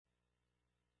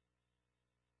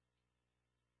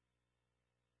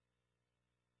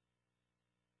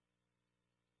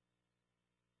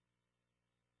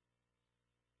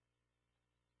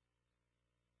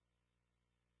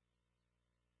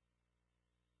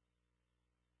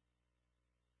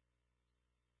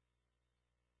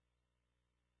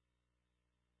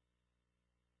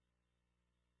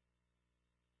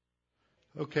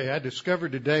Okay, I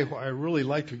discovered today why I really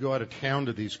like to go out of town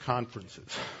to these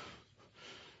conferences,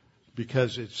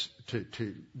 because it's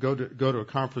to go to a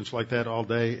conference like that all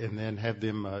day and then have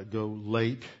them go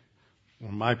late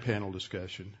on my panel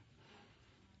discussion.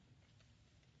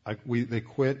 They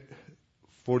quit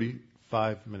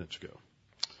 45 minutes ago,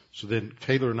 so then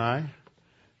Taylor and I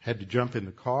had to jump in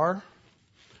the car.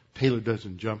 Taylor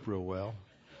doesn't jump real well.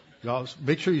 Y'all,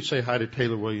 make sure you say hi to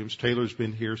Taylor Williams. Taylor's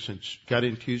been here since, got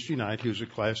in Tuesday night. He was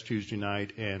at class Tuesday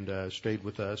night and stayed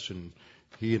with us. And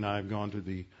he and I have gone to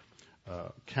the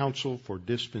Council for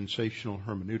Dispensational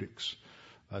Hermeneutics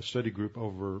study group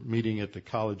over meeting at the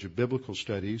College of Biblical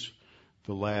Studies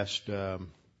the last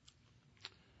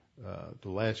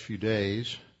few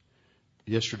days,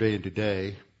 yesterday and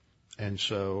today. And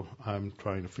so I'm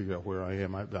trying to figure out where I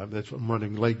am. I'm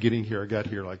running late getting here. I got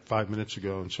here like 5 minutes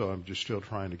ago, and so I'm just still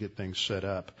trying to get things set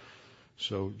up.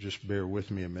 So just bear with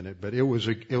me a minute. But it was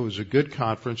a good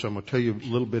conference. I'm going to tell you a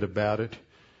little bit about it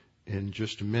in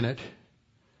just a minute,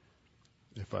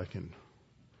 if I can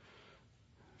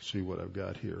see what I've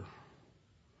got here.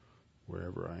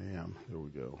 Wherever I am, there we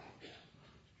go.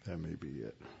 That may be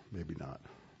it. Maybe not.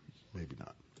 Maybe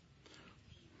not.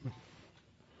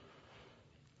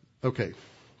 Okay.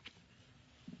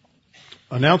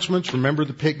 Announcements. Remember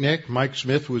the picnic. Mike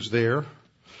Smith was there.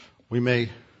 We may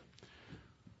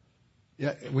need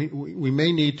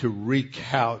to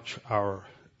recouch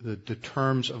the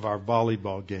terms of our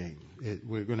volleyball game.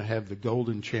 We're going to have the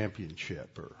Golden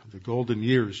Championship or the Golden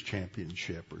Years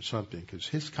Championship or something, because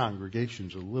his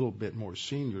congregation's a little bit more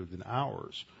senior than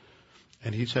ours,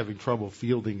 and he's having trouble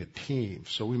fielding a team,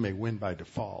 so we may win by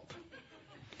default.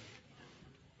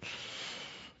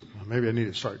 Maybe I need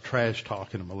to start trash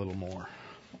talking them a little more.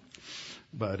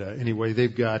 But anyway,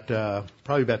 they've got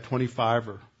probably about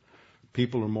 25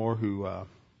 people or more who are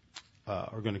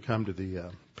going to come to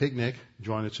the picnic,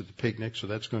 join us at the picnic. So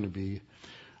that's going to be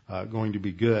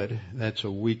good. That's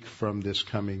a week from this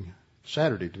coming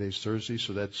Saturday. Today's Thursday,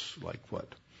 so that's like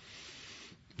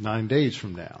 9 days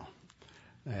from now.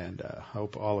 And I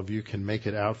hope all of you can make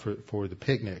it out for the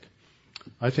picnic.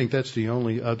 I think that's the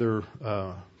only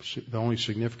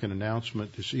significant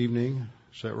announcement this evening.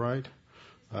 Is that right?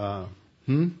 Oh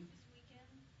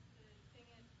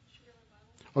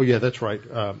yeah, that's right.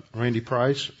 Randy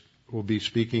Price will be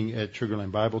speaking at Sugar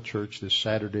Land Bible Church this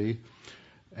Saturday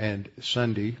and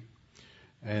Sunday,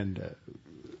 and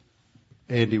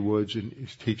Andy Woods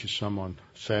teaches some on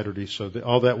Saturday. So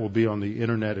all that will be on the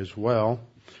internet as well.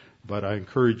 But I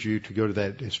encourage you to go to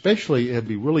that. Especially, it'd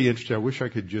be really interesting. I wish I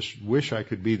could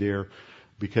be there,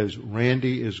 because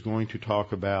Randy is going to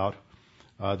talk about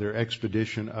their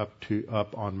expedition up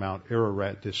on Mount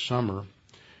Ararat this summer.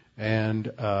 And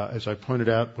as I pointed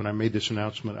out when I made this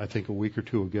announcement, I think a week or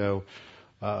two ago,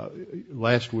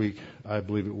 last week, I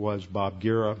believe it was, Bob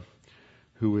Guerra,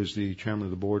 who is the chairman of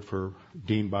the board for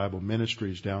Dean Bible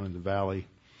Ministries down in the valley,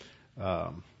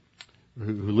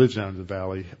 who lives down in the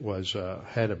valley,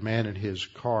 had a man in his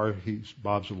car.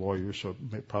 Bob's a lawyer, so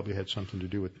it probably had something to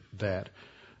do with that.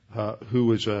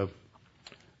 Who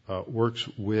works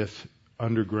with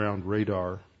underground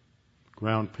radar,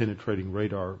 ground penetrating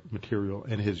radar material,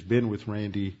 and has been with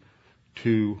Randy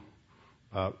to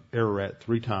Ararat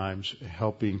 3 times,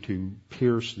 helping to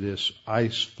pierce this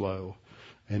ice flow,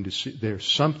 and to see there's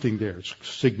something there.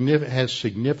 It has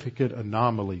significant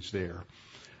anomalies there.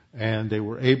 And they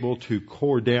were able to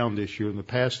core down this year. In the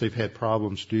past, they've had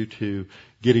problems due to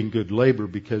getting good labor,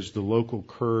 because the local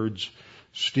Kurds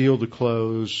steal the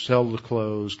clothes, sell the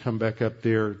clothes, come back up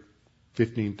there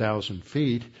 15,000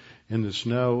 feet in the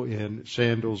snow in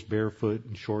sandals, barefoot,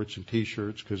 and shorts and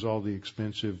T-shirts, because all the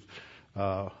expensive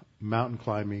mountain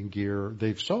climbing gear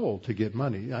they've sold to get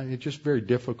money. It's just very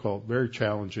difficult, very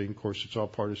challenging. Of course, it's all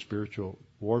part of spiritual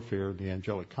warfare and the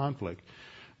angelic conflict.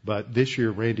 But this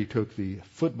year, Randy took the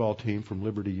football team from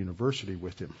Liberty University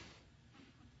with him.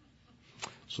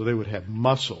 So they would have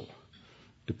muscle,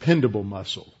 dependable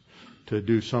muscle, to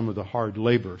do some of the hard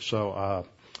labor. So,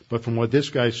 but from what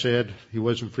this guy said, he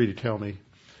wasn't free to tell me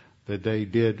that they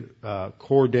did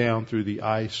core down through the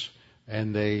ice,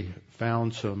 and they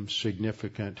found some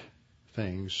significant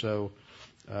things. So,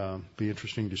 be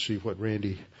interesting to see what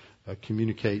Randy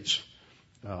communicates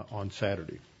on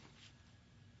Saturday.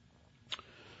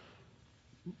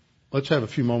 Let's have a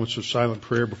few moments of silent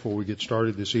prayer before we get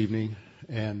started this evening,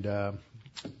 and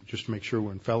just to make sure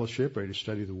we're in fellowship, ready to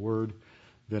study the Word.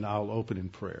 Then I'll open in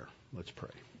prayer. Let's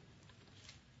pray.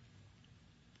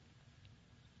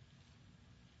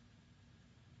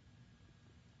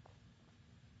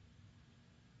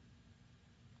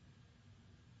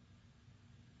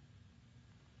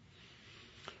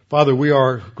 Father, we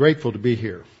are grateful to be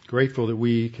here, grateful that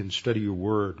we can study your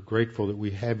word, grateful that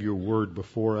we have your word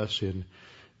before us in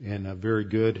very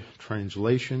good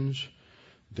translations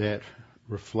that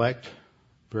reflect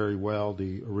very well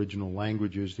the original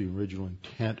languages, the original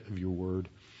intent of your word.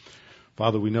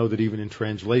 Father, we know that even in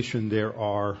translation there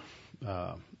are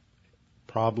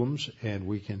problems, and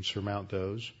we can surmount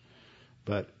those.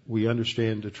 But we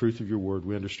understand the truth of your word.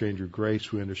 We understand your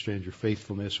grace. We understand your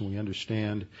faithfulness. And we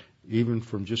understand, even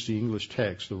from just the English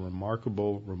text, the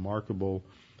remarkable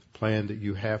plan that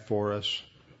you have for us,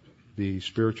 the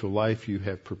spiritual life you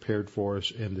have prepared for us,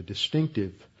 and the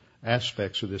distinctive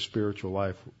aspects of this spiritual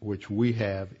life which we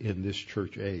have in this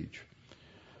church age.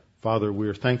 Father, we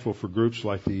are thankful for groups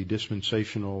like the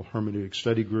Dispensational Hermeneutic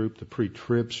Study Group, the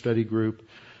Pre-Trib Study Group,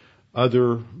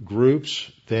 other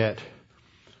groups that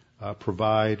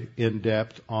provide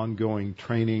in-depth, ongoing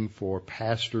training for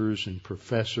pastors and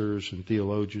professors and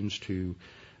theologians to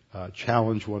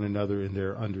challenge one another in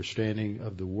their understanding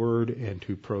of the Word and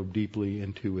to probe deeply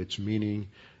into its meaning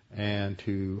and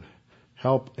to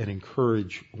help and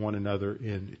encourage one another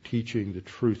in teaching the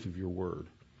truth of your Word.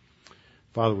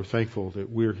 Father, we're thankful that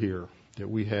we're here, that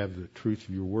we have the truth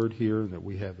of your Word here, and that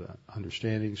we have the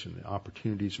understandings and the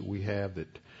opportunities that we have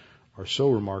that are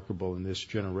so remarkable in this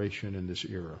generation and this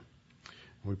era.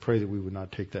 And we pray that we would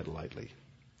not take that lightly.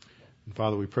 And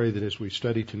Father, we pray that as we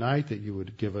study tonight, that you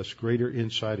would give us greater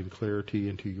insight and clarity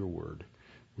into your word.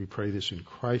 We pray this in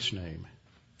Christ's name.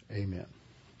 Amen.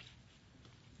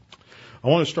 I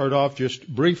want to start off just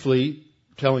briefly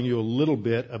telling you a little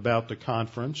bit about the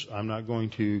conference. I'm not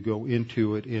going to go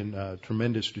into it in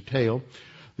tremendous detail.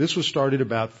 This was started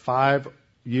about 5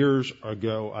 years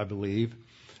ago, I believe,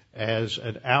 as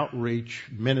an outreach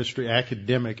ministry,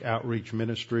 academic outreach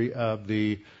ministry of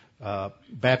the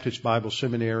Baptist Bible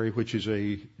Seminary, which is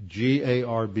a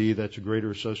GARB, that's a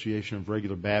Greater Association of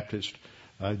Regular Baptist,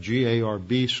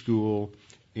 GARB school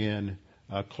in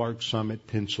Clark Summit,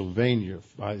 Pennsylvania.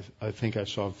 I think I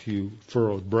saw a few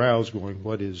furrowed brows going,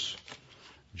 what is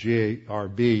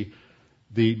GARB?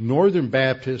 The Northern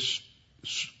Baptists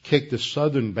kicked the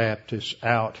Southern Baptists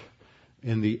out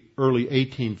in the early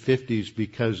 1850s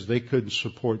because they couldn't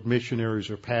support missionaries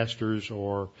or pastors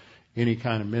or any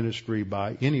kind of ministry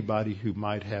by anybody who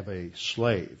might have a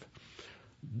slave.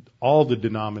 All the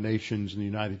denominations in the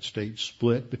United States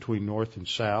split between North and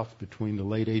South between the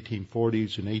late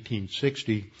 1840s and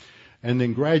 1860, and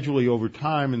then gradually over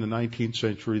time in the 19th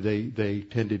century they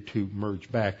tended to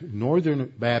merge back.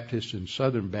 Northern Baptists and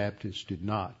Southern Baptists did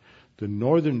not. The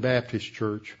Northern Baptist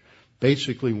Church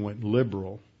basically went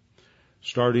liberal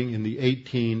starting in the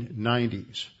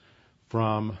 1890s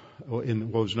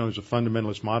in what was known as the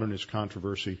fundamentalist modernist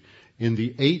controversy. In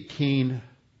the late 20s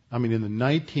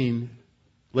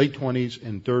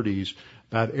and 30s,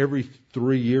 about every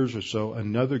 3 years or so,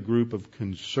 another group of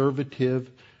conservative,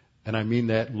 and I mean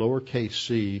that lowercase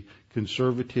c,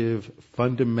 conservative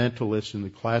fundamentalists in the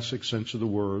classic sense of the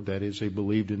word, that is, they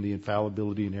believed in the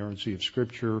infallibility and inerrancy of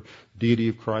Scripture, deity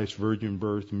of Christ, virgin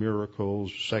birth,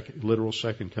 miracles, literal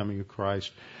second coming of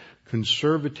Christ.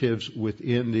 Conservatives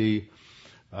within the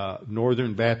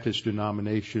Northern Baptist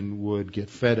denomination would get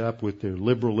fed up with their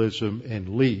liberalism and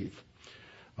leave.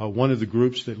 One of the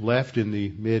groups that left in the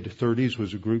mid-30s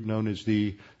was a group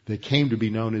that came to be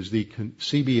known as the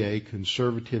CBA,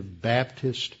 Conservative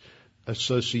Baptist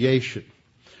Association.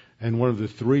 And one of the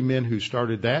three men who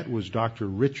started that was Dr.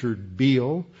 Richard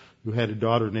Beale, who had a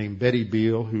daughter named Betty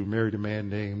Beale, who married a man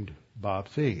named Bob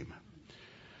Thiem.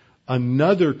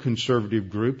 Another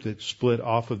conservative group that split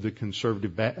off of the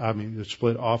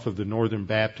Northern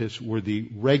Baptists were the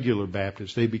Regular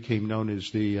Baptists. They became known as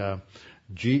the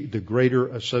Greater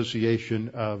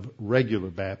Association of Regular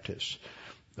Baptists.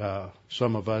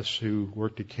 Some of us who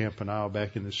worked at Camp Peniel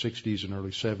back in the 60s and early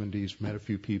 70s met a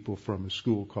few people from a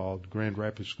school called Grand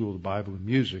Rapids School of the Bible and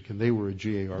Music, and they were a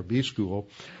GARB school.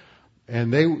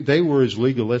 And they were as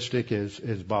legalistic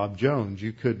as Bob Jones.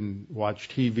 You couldn't watch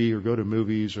TV or go to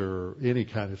movies or any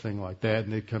kind of thing like that,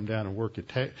 and they'd come down and work at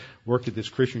this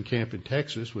Christian camp in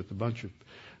Texas with a bunch of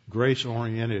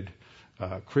grace-oriented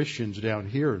Christians down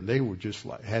here, and they were just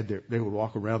like they would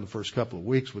walk around the first couple of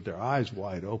weeks with their eyes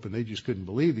wide open. They just couldn't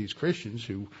believe these Christians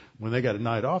who, when they got a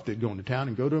night off, they'd go into town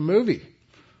and go to a movie.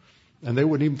 And they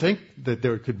wouldn't even think that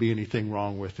there could be anything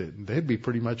wrong with it. And they'd be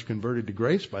pretty much converted to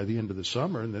grace by the end of the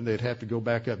summer, and then they'd have to go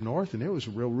back up north, and it was a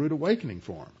real rude awakening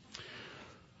for them.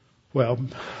 Well,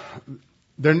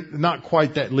 they're not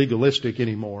quite that legalistic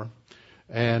anymore.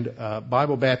 And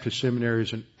Bible Baptist Seminary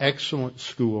is an excellent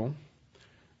school.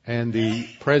 And the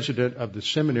president of the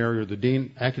seminary, or the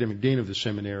dean, academic dean of the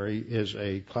seminary, is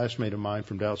a classmate of mine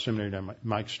from Dallas Seminary named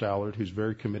Mike Stallard, who's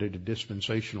very committed to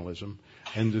dispensationalism.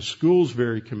 And the school's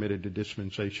very committed to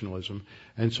dispensationalism.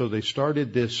 And so they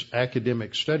started this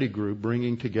academic study group,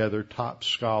 bringing together top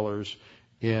scholars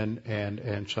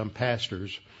and some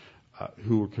pastors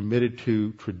who were committed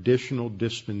to traditional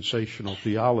dispensational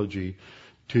theology,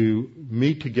 to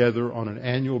meet together on an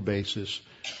annual basis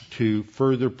to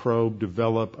further probe,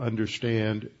 develop,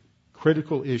 understand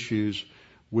critical issues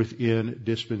within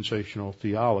dispensational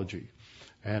theology.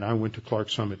 And I went to Clark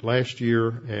Summit last year,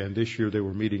 and this year they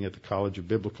were meeting at the College of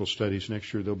Biblical Studies.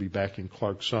 Next year they'll be back in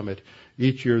Clark Summit.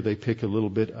 Each year they pick a little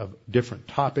bit of different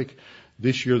topic.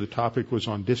 This year the topic was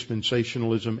on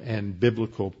dispensationalism and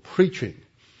biblical preaching.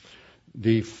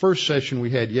 The first session we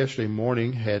had yesterday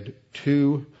morning had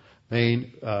two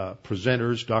main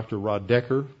presenters, Dr. Rod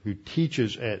Decker, who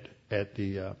teaches at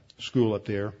the school up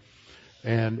there,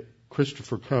 and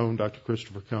Dr.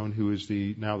 Christopher Cone, who is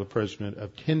now the president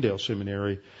of Tyndale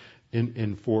Seminary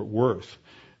in Fort Worth.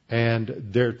 And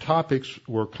their topics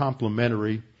were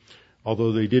complementary,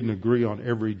 although they didn't agree on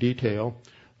every detail.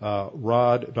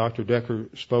 Dr. Decker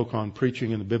spoke on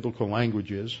preaching in the biblical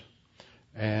languages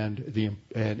and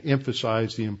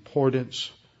emphasized the importance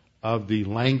of the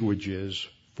languages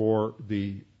for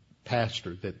the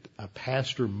pastor, that a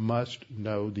pastor must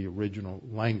know the original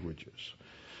languages.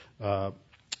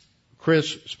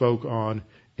 Chris spoke on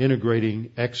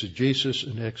integrating exegesis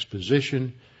and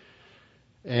exposition,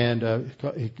 and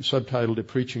he subtitled it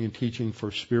Preaching and Teaching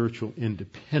for Spiritual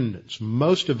Independence.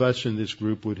 Most of us in this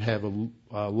group would have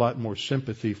a lot more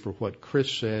sympathy for what Chris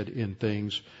said in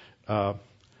things.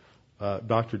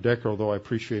 Dr. Decker, although I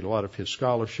appreciate a lot of his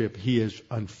scholarship, he is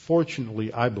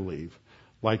unfortunately, I believe,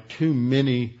 like too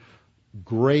many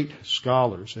great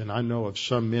scholars, and I know of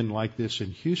some men like this in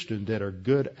Houston that are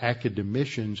good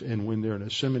academicians, and when they're in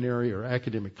a seminary or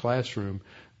academic classroom,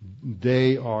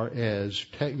 they are as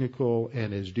technical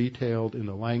and as detailed in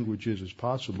the languages as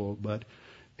possible, but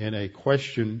in a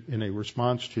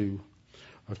response to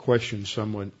a question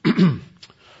someone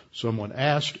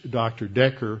asked Dr.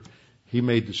 Decker, he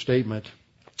made the statement,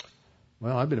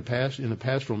 well, I've been in the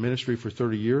pastoral ministry for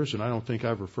 30 years, and I don't think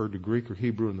I've referred to Greek or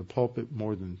Hebrew in the pulpit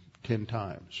more than 10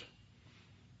 times,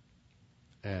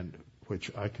 and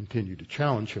which I continue to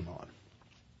challenge him on.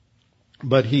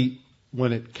 But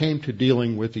when it came to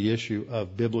dealing with the issue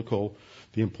of the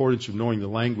importance of knowing the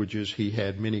languages, he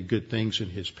had many good things in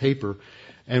his paper.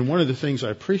 And one of the things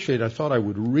I thought I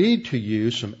would read to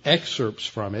you some excerpts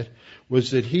from it,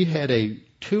 was that he had a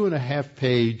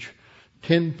 2.5-page,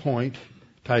 10-point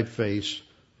typeface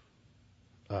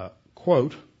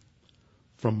quote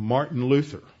from Martin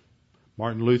Luther.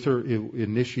 Martin Luther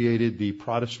initiated the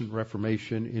Protestant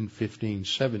Reformation in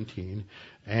 1517,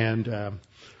 and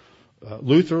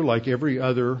Luther, like every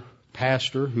other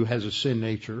pastor who has a sin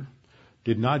nature,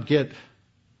 did not get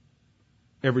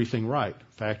everything right. In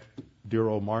fact, dear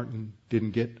old Martin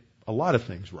didn't get a lot of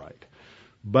things right.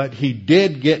 But he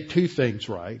did get two things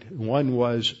right. One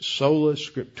was sola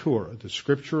scriptura, the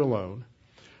scripture alone,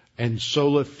 and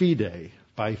sola fide,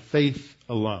 by faith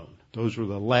alone. Those were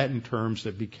the Latin terms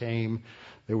that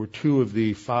they were two of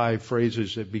the 5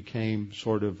 phrases that became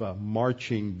sort of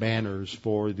marching banners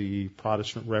for the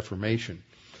Protestant Reformation.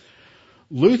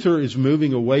 Luther is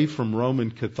moving away from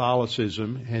Roman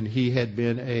Catholicism, and he had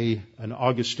been an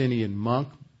Augustinian monk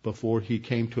before he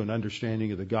came to an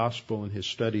understanding of the gospel in his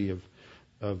study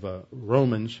of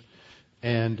Romans.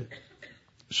 And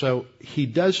so he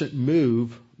doesn't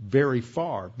move very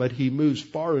far, but he moves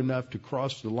far enough to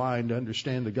cross the line to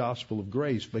understand the gospel of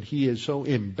grace. But he is so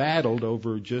embattled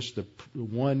over just the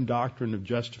one doctrine of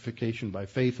justification by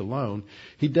faith alone,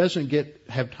 he doesn't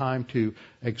have time to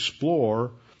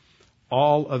explore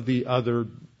all of the other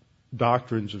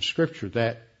doctrines of Scripture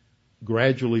that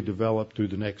gradually developed through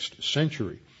the next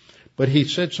century. But he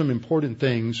said some important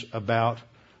things about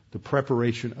the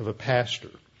preparation of a pastor.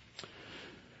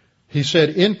 He said,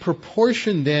 in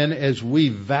proportion then as we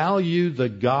value the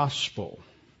gospel,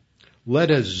 let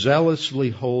us zealously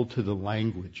hold to the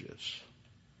languages.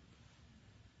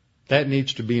 That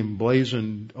needs to be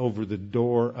emblazoned over the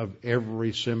door of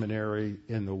every seminary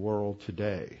in the world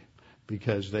today,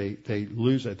 because they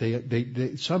lose that.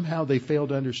 They somehow they fail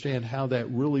to understand how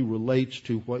that really relates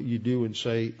to what you do and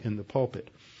say in the pulpit.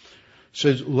 It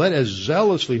says, let us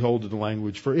zealously hold to the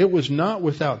language, for it was not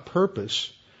without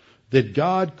purpose that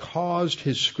God caused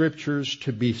His Scriptures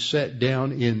to be set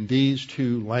down in these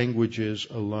 2 languages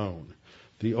alone,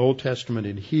 the Old Testament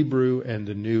in Hebrew and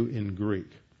the New in Greek.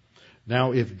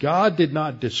 Now, if God did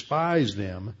not despise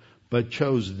them, but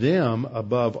chose them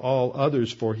above all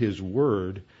others for his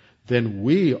word, then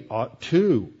we ought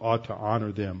to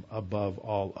honor them above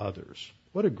all others.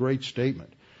 What a great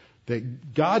statement.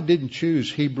 That God didn't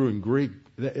choose Hebrew and Greek.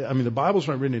 I mean, the Bible's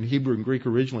not written in Hebrew and Greek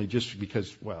originally just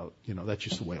because, well, that's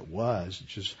just the way it was. It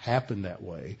just happened that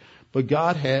way. But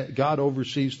God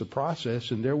oversees the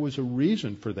process, and there was a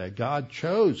reason for that. God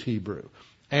chose Hebrew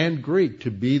and Greek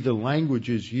to be the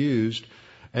languages used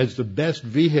as the best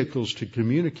vehicles to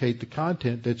communicate the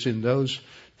content that's in those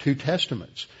two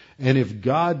testaments. And if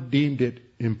God deemed it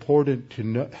important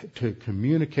to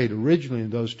communicate originally in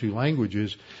those two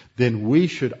languages, then we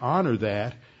should honor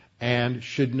that and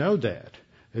should know that.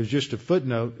 There's just a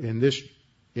footnote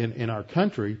in our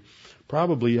country,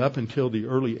 probably up until the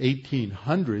early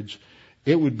 1800s,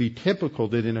 it would be typical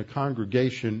that in a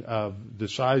congregation of the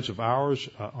size of ours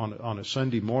on a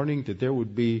Sunday morning that there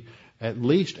would be at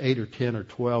least 8 or 10 or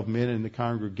 12 men in the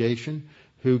congregation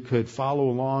who could follow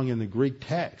along in the Greek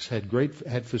text,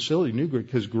 had facility, knew Greek,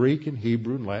 because Greek and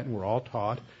Hebrew and Latin were all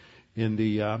taught in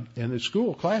the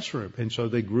school classroom. And so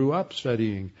they grew up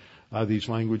studying these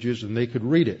languages, and they could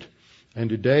read it. And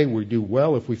today we do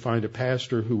well if we find a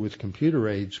pastor who with computer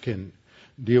aids can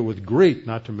deal with Greek,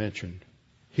 not to mention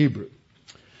Hebrew.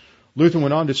 Luther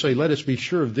went on to say, let us be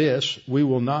sure of this, we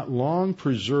will not long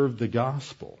preserve the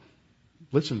gospel.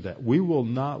 Listen to that. We will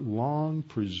not long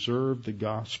preserve the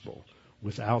gospel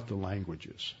without the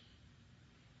languages.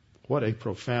 What a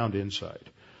profound insight.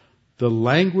 The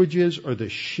languages are the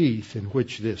sheath in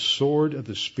which this sword of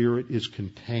the Spirit is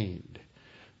contained.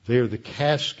 They are the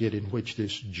casket in which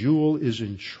this jewel is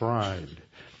enshrined.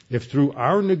 If through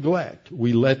our neglect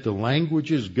we let the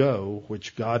languages go,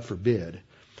 which God forbid,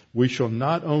 we shall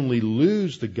not only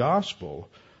lose the gospel,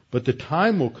 but the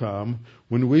time will come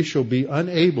when we shall be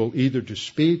unable either to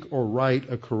speak or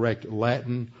write a correct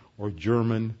Latin or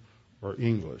German or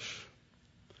English.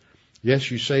 Yes,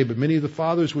 you say, but many of the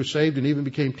fathers were saved and even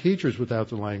became teachers without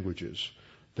the languages.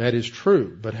 That is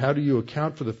true, but how do you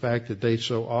account for the fact that they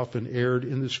so often erred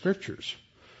in the Scriptures?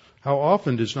 How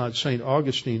often does not St.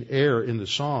 Augustine err in the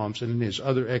Psalms and in his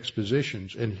other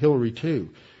expositions, and Hilary too?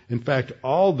 In fact,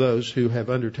 all those who have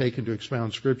undertaken to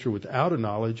expound Scripture without a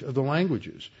knowledge of the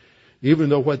languages, even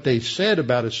though what they said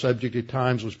about a subject at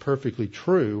times was perfectly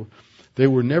true, they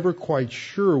were never quite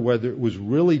sure whether it was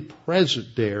really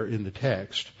present there in the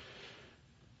text,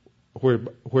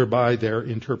 whereby their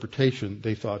interpretation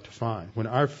they thought to find. When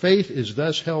our faith is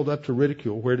thus held up to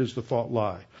ridicule, where does the fault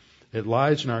lie? It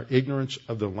lies in our ignorance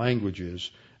of the languages,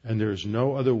 and there is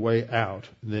no other way out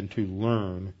than to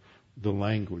learn the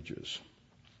languages.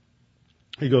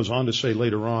 He goes on to say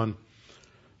later on,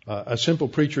 a simple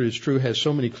preacher, it is true, has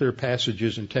so many clear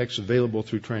passages and texts available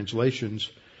through translations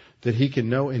that he can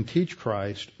know and teach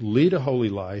Christ, lead a holy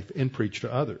life, and preach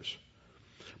to others.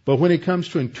 But when it comes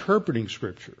to interpreting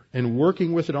Scripture and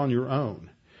working with it on your own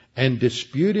and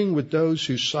disputing with those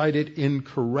who cite it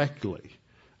incorrectly,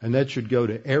 and that should go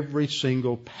to every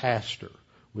single pastor.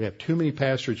 We have too many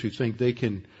pastors who think they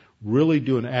can really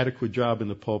do an adequate job in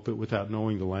the pulpit without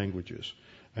knowing the languages.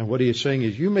 And what he is saying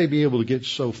is you may be able to get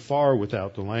so far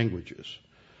without the languages.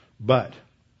 But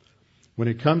when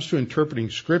it comes to interpreting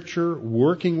Scripture,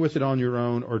 working with it on your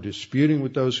own, or disputing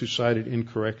with those who cite it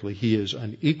incorrectly, he is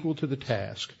unequal to the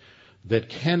task that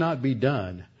cannot be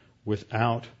done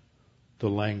without the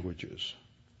languages.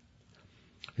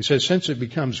 He says, since it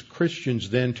becomes Christians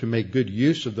then to make good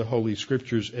use of the Holy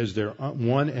Scriptures as their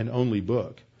one and only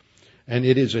book, and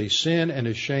it is a sin and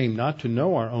a shame not to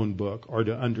know our own book or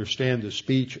to understand the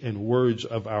speech and words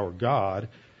of our God,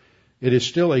 it is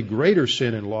still a greater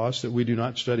sin and loss that we do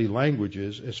not study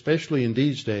languages, especially in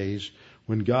these days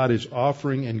when God is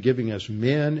offering and giving us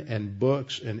men and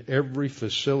books and every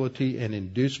facility and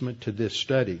inducement to this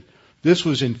study. This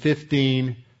was in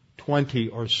 1520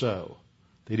 or so.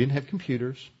 They didn't have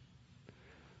computers.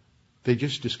 They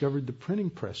just discovered the printing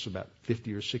press about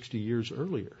 50 or 60 years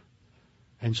earlier.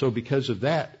 And so because of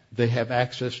that, they have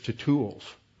access to tools,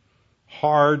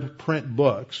 hard print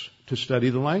books to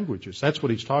study the languages. That's what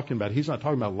he's talking about. He's not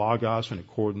talking about Logos and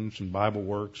Accordance and Bible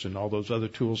Works and all those other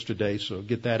tools today, so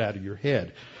get that out of your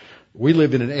head. We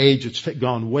live in an age that's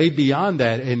gone way beyond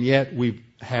that, and yet we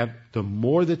have the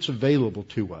more that's available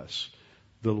to us,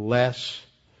 the less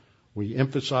we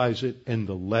emphasize it and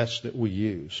the less that we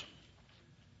use.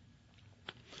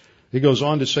 He goes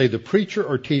on to say, the preacher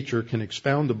or teacher can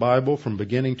expound the Bible from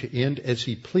beginning to end as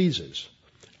he pleases,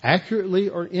 accurately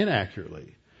or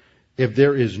inaccurately. If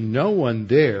there is no one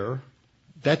there,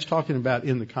 that's talking about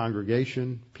in the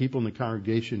congregation, people in the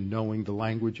congregation knowing the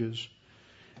languages.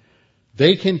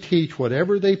 They can teach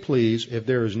whatever they please if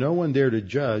there is no one there to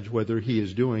judge whether he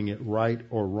is doing it right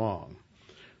or wrong.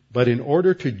 But in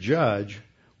order to judge,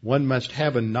 one must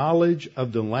have a knowledge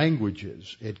of the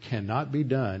languages. It cannot be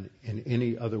done in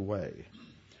any other way.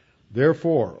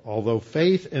 Therefore, although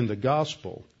faith in the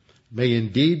gospel may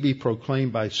indeed be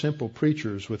proclaimed by simple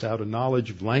preachers without a knowledge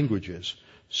of languages,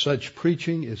 such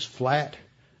preaching is flat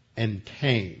and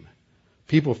tame.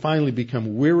 People finally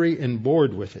become weary and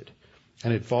bored with it,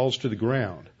 and it falls to the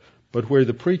ground. But where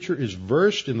the preacher is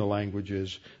versed in the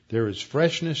languages, there is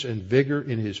freshness and vigor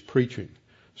in his preaching.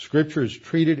 Scripture is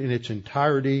treated in its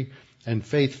entirety, and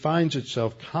faith finds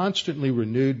itself constantly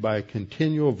renewed by a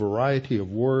continual variety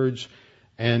of words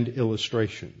and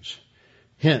illustrations.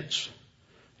 Hence,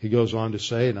 he goes on to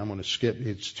say, and I'm going to skip,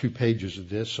 it's 2 pages of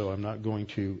this, so I'm not going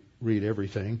to read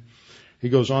everything. He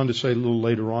goes on to say a little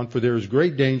later on, for there is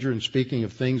great danger in speaking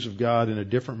of things of God in a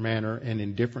different manner and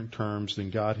in different terms than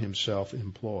God himself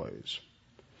employs.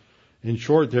 In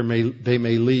short, they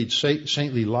may lead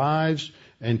saintly lives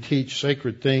and teach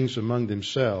sacred things among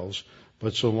themselves,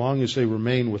 but so long as they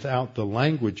remain without the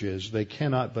languages, they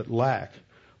cannot but lack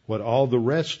what all the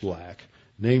rest lack,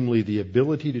 namely the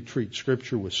ability to treat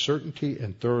Scripture with certainty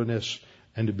and thoroughness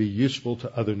and to be useful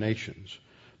to other nations.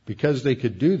 Because they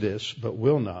could do this, but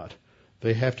will not,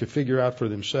 they have to figure out for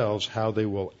themselves how they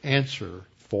will answer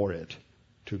for it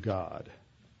to God.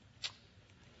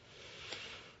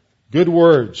 Good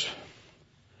words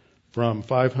from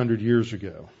 500 years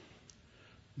ago.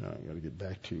 Now I've got to get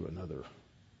back to another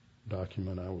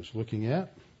document I was looking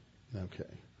at. Okay,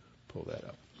 pull that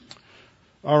up.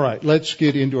 All right, let's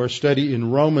get into our study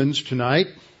in Romans tonight.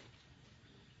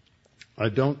 I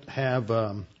don't have,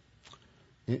 I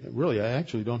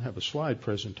actually don't have a slide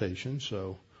presentation,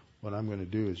 so what I'm going to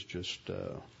do is just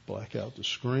black out the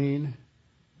screen.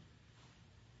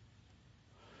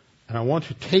 And I want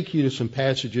to take you to some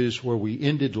passages where we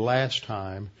ended last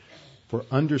time for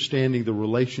understanding the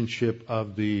relationship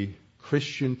of the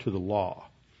Christian to the law.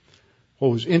 What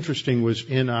was interesting was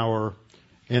in our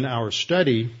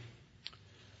study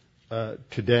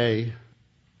today,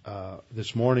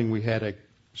 this morning we had a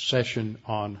session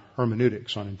on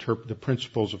hermeneutics, on the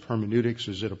principles of hermeneutics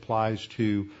as it applies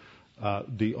to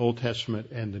the Old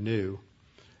Testament and the New.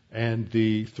 And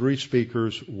the 3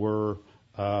 speakers were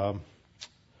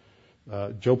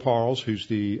Joe Parles, who's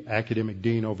the academic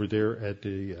dean over there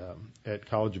at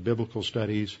College of Biblical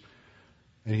Studies,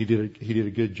 and he did a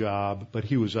good job, but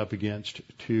he was up against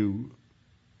 2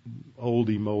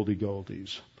 oldie moldy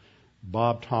goldies.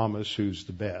 Bob Thomas, who's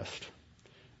the best,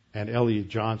 and Elliot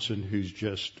Johnson, who's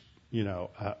just,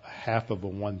 a half of a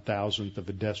 1,000th of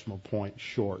a decimal point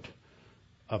short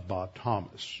of Bob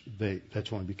Thomas.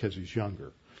 That's only because he's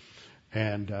younger.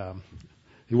 And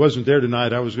he wasn't there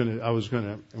tonight. I was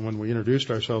gonna, when we introduced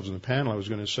ourselves in the panel, I was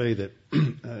going to say that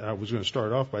I was going to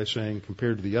start off by saying,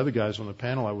 compared to the other guys on the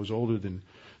panel, I was older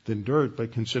than dirt.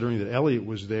 But considering that Elliot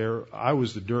was there, I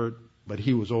was the dirt, but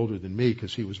he was older than me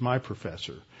because he was my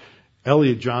professor.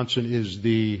 Elliot Johnson is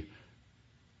the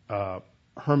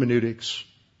hermeneutics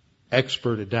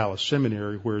expert at Dallas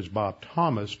Seminary, whereas Bob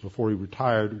Thomas, before he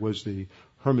retired, was the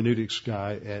hermeneutics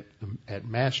guy at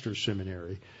Master's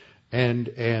Seminary. And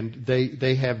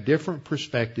they have different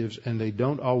perspectives, and they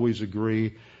don't always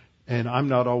agree, and I'm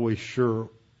not always sure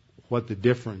what the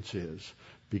difference is,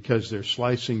 because they're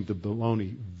slicing the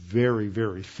bologna very,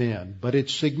 very thin. But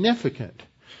it's significant.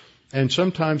 And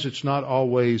sometimes it's not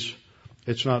always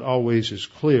as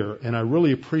clear. And I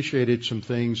really appreciated some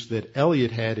things that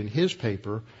Elliot had in his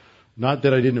paper. Not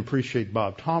that I didn't appreciate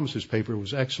Bob Thomas's paper, it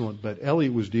was excellent, but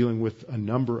Elliot was dealing with a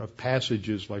number of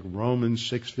passages like Romans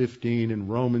 6:15 and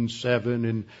Romans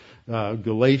 7 and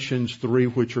Galatians 3,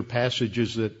 which are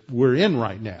passages that we're in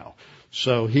right now.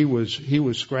 So he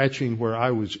was scratching where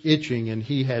I was itching, and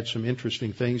he had some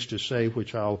interesting things to say,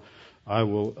 which I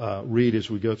will read as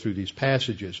we go through these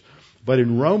passages. But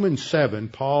in Romans 7,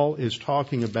 Paul is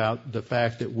talking about the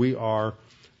fact that we are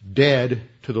dead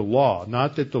to the law.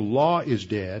 Not that the law is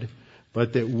dead,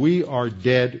 but that we are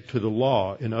dead to the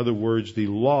law. In other words, the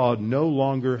law no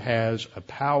longer has a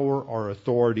power or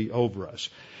authority over us.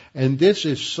 And this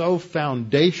is so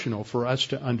foundational for us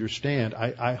to understand.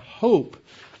 I hope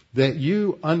that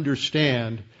you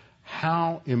understand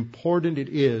how important it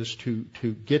is to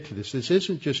get to this. This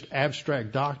isn't just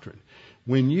abstract doctrine.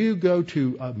 When you go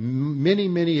to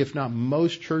many, if not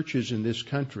most churches in this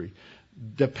country,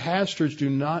 the pastors do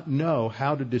not know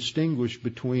how to distinguish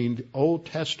between Old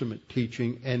Testament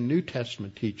teaching and New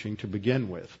Testament teaching to begin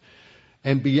with.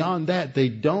 And beyond that, they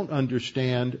don't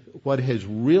understand what has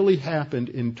really happened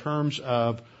in terms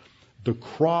of the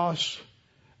cross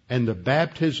and the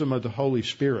baptism of the Holy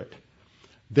Spirit.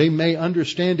 They may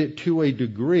understand it to a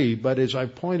degree, but as I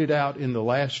pointed out in the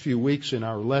last few weeks in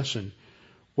our lesson,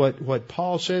 what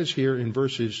Paul says here in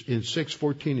verses in 6,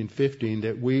 14, and 15,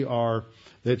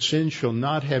 that sin shall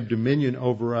not have dominion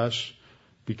over us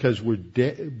because we're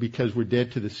dead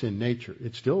to the sin nature.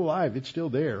 It's still alive, it's still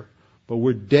there, but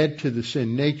we're dead to the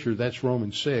sin nature. That's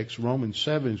Romans 6. Romans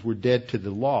 7 is we're dead to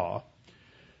the law.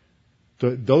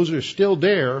 Those are still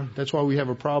there. That's why we have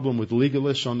a problem with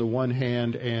legalists on the one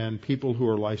hand and people who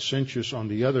are licentious on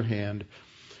the other hand.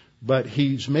 But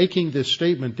he's making this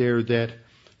statement there that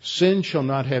sin shall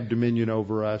not have dominion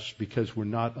over us because we're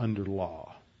not under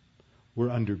law.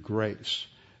 We're under grace.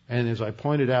 And as I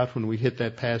pointed out when we hit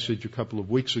that passage a couple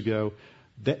of weeks ago,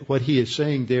 that what he is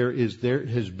saying there is there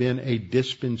has been a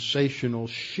dispensational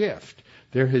shift.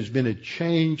 There has been a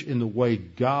change in the way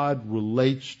God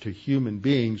relates to human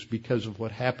beings because of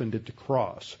what happened at the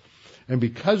cross. And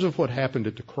because of what happened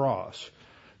at the cross,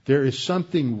 there is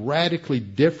something radically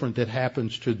different that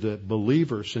happens to the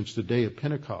believer since the day of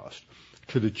Pentecost,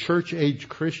 to the church-age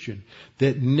Christian,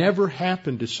 that never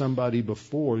happened to somebody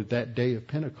before that day of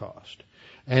Pentecost.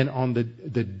 And on the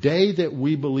day that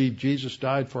we believe Jesus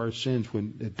died for our sins,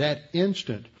 when at that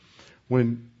instant,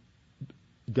 when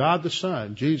God the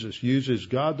Son, Jesus, uses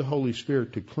God the Holy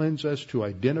Spirit to cleanse us, to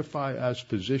identify us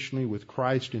positionally with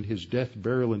Christ in His death,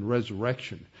 burial, and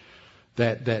resurrection.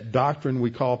 That doctrine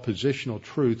we call positional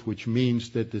truth, which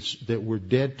means that we're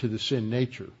dead to the sin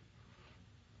nature.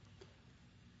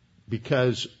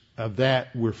 Because of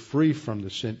that, we're free from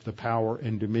the power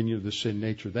and dominion of the sin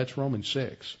nature. That's Romans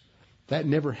 6. That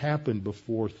never happened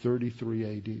before 33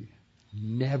 A.D.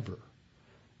 Never.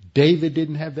 David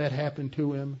didn't have that happen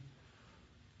to him.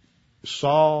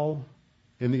 Saul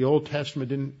in the Old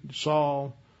Testament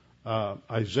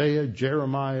Isaiah,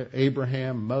 Jeremiah,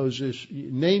 Abraham, Moses,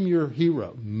 name your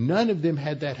hero. None of them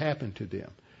had that happen to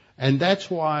them. And that's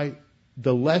why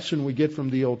the lesson we get from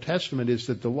the Old Testament is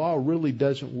that the law really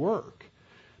doesn't work.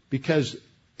 Because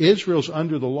Israel's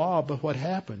under the law, but what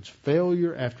happens?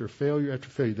 Failure after failure after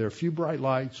failure. There are a few bright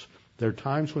lights. There are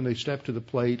times when they step to the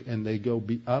plate and they go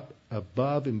up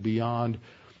above and beyond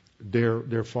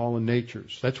their fallen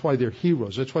natures. That's why they're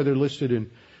heroes. That's why they're listed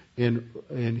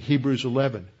in Hebrews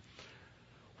 11.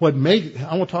 I want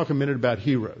to talk a minute about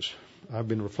heroes. I've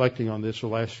been reflecting on this the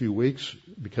last few weeks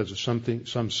because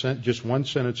of just one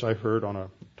sentence I heard on a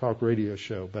talk radio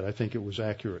show, but I think it was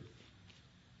accurate.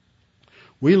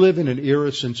 We live in an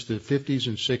era since the 50s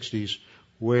and 60s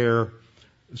where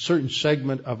a certain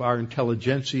segment of our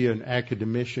intelligentsia and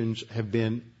academicians have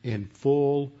been in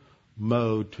full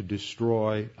mode to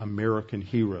destroy American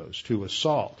heroes, to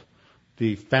assault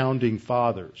the founding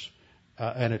fathers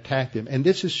and attack them. And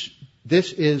this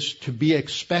is to be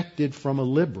expected from a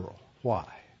liberal. Why?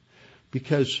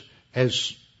 Because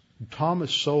as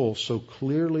Thomas Sowell so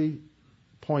clearly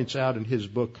points out in his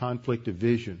book, Conflict of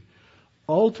Vision,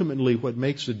 ultimately what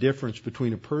makes the difference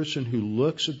between a person who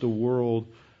looks at the world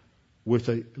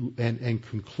and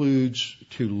comes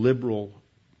to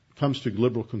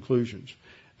liberal conclusions,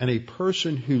 and a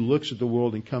person who looks at the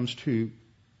world and comes to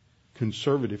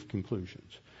conservative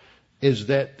conclusions, is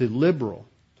that the liberal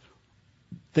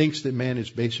thinks that man is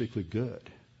basically good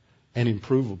and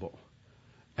improvable,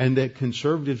 and that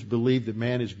conservatives believe that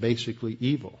man is basically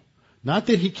evil. Not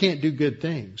that he can't do good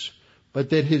things, but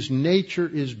that his nature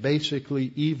is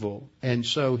basically evil, and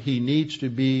so he needs to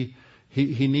be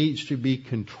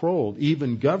controlled.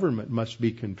 Even government must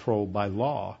be controlled by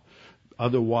law.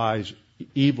 Otherwise,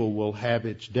 evil will have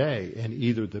its day, and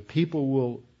either the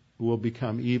people will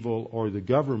become evil or the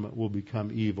government will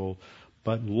become evil.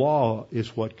 But law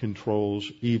is what controls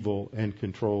evil and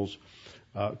controls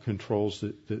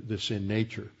the sin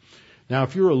nature. Now,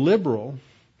 if you're a liberal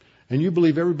and you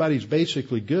believe everybody's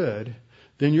basically good,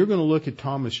 then you're going to look at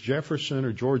Thomas Jefferson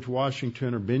or George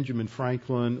Washington or Benjamin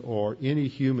Franklin or any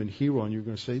human hero, and you're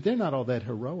going to say, they're not all that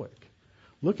heroic.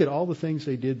 Look at all the things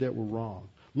they did that were wrong.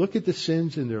 Look at the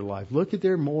sins in their life. Look at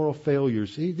their moral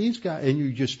failures. These guys, and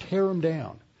you just tear them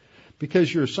down.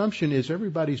 Because your assumption is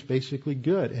everybody's basically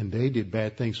good, and they did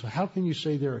bad things. So how can you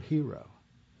say they're a hero?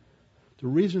 The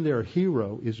reason they're a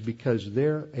hero is because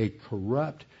they're a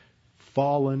corrupt,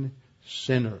 fallen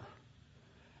sinner.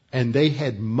 And they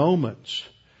had moments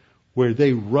where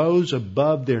they rose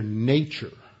above their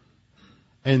nature,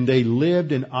 and they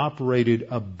lived and operated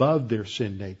above their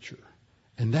sin nature.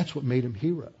 And that's what made them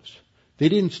heroes. They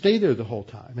didn't stay there the whole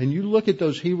time. And you look at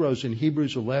those heroes in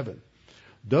Hebrews 11.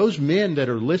 Those men that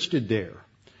are listed there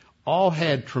all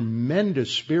had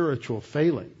tremendous spiritual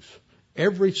failings.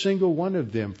 Every single one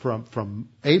of them, from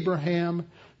Abraham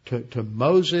to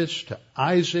Moses to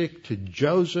Isaac to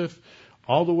Joseph,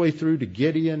 all the way through to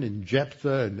Gideon and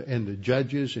Jephthah and the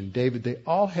judges and David. They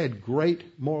all had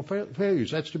great moral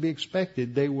failures. That's to be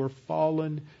expected. They were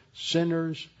fallen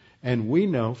sinners. And we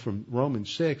know from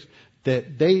Romans 6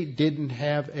 that they didn't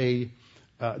have they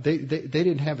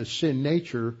didn't have a sin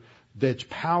nature that's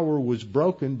power was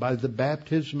broken by the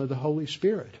baptism of the Holy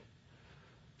Spirit.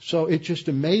 So it's just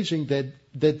amazing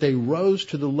that they rose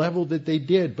to the level that they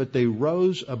did, but they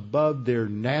rose above their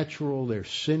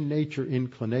sin nature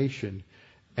inclination,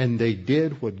 and they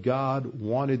did what God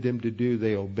wanted them to do.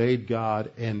 They obeyed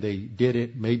God, and they did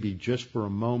it maybe just for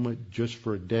a moment, just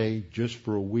for a day, just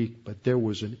for a week, but there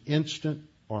was an instant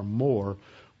or more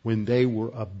when they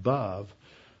were above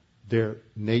their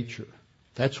nature.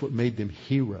 That's what made them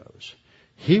heroes.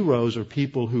 Heroes are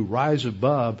people who rise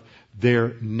above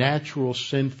their natural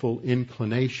sinful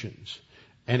inclinations.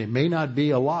 And it may not be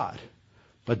a lot,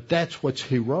 but that's what's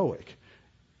heroic.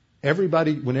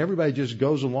 When everybody just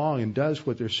goes along and does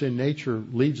what their sin nature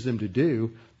leads them to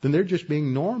do, then they're just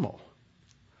being normal.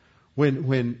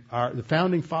 When the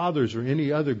founding fathers or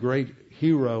any other great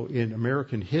hero in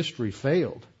American history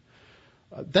failed,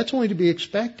 that's only to be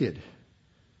expected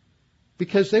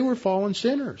because they were fallen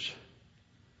sinners.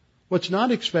 What's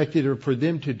not expected are for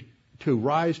them to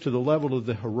rise to the level of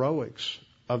the heroics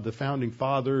of the founding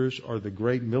fathers or the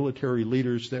great military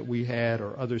leaders that we had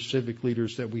or other civic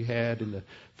leaders that we had in the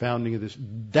founding of this.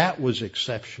 That was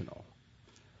exceptional.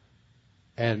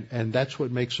 And that's what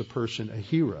makes a person a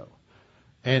hero.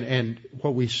 And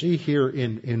what we see here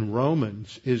in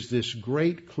Romans is this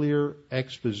great clear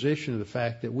exposition of the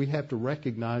fact that we have to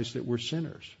recognize that we're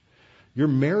sinners. You're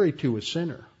married to a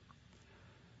sinner.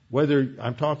 Whether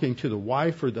I'm talking to the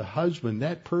wife or the husband,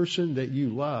 that person that you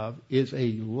love is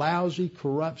a lousy,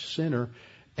 corrupt sinner,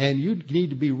 and you need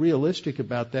to be realistic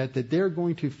about that they're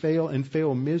going to fail and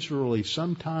fail miserably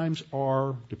sometimes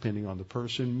or, depending on the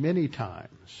person, many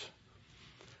times.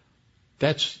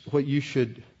 That's what you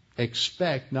should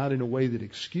expect, not in a way that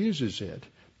excuses it,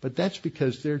 but that's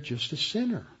because they're just a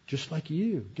sinner, just like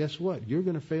you. Guess what? You're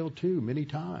going to fail too, many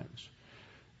times.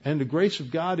 And the grace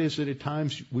of God is that at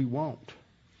times we won't.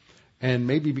 And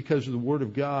maybe because of the Word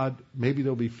of God, maybe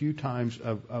there'll be few times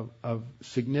of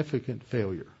significant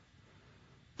failure.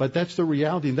 But that's the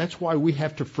reality. And that's why we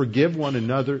have to forgive one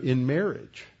another in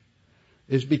marriage.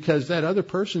 Is because that other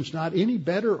person's not any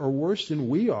better or worse than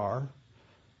we are.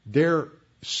 Their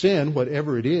sin,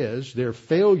 whatever it is, their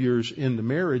failures in the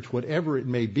marriage, whatever it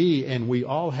may be, and we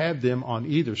all have them on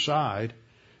either side,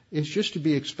 is just to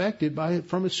be expected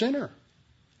from a sinner.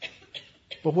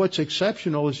 But what's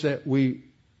exceptional is that we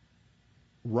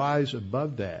rise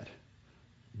above that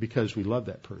because we love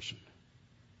that person.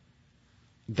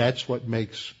 That's what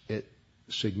makes it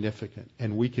significant.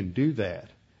 And we can do that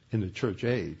in the church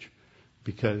age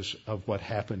because of what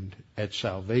happened at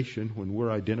salvation when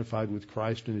we're identified with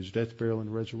Christ in His death, burial,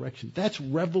 and resurrection. That's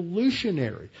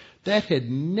revolutionary. That had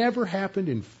never happened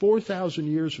in 4,000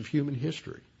 years of human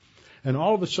history. And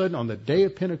all of a sudden, on the day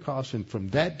of Pentecost, and from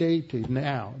that day to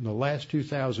now, in the last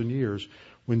 2,000 years,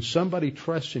 when somebody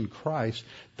trusts in Christ,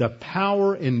 the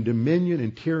power and dominion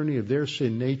and tyranny of their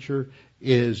sin nature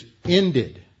is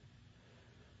ended.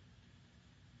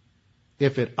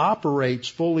 If it operates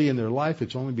fully in their life,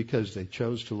 it's only because they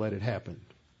chose to let it happen.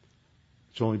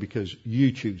 It's only because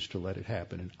you choose to let it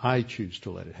happen, and I choose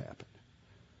to let it happen.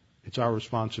 It's our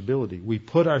responsibility. We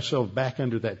put ourselves back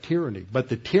under that tyranny, but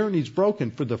the tyranny's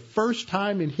broken for the first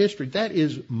time in history. That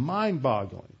is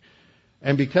mind-boggling.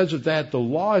 And because of that, the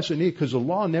law isn't needed because the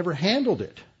law never handled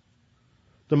it.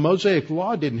 The Mosaic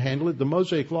Law didn't handle it. The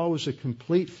Mosaic Law was a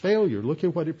complete failure. Look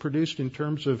at what it produced in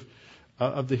terms of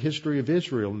the history of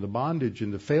Israel and the bondage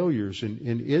and the failures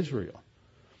in Israel.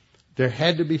 There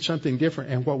had to be something different,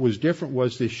 and what was different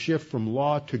was this shift from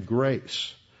law to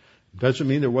grace. Doesn't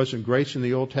mean there wasn't grace in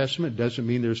the Old Testament. Doesn't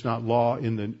mean there's not law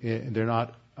they're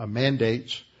not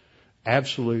mandates,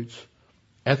 absolutes,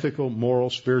 ethical, moral,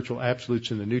 spiritual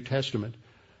absolutes in the New Testament,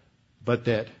 but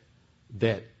that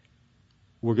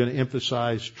we're going to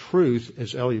emphasize truth,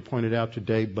 as Elliot pointed out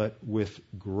today, but with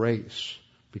grace,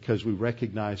 because we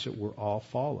recognize that we're all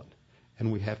fallen,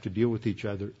 and we have to deal with each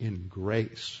other in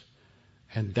grace.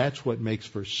 And that's what makes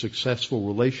for successful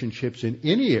relationships in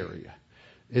any area,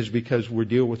 is because we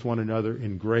deal with one another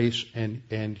in grace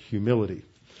and humility.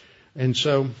 And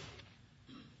so,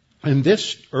 in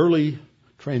this early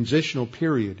transitional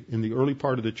period, in the early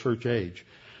part of the church age,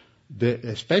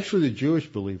 especially the Jewish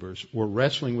believers were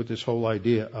wrestling with this whole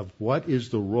idea of what is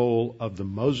the role of the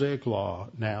Mosaic Law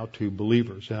now to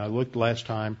believers. And I looked last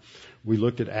time, we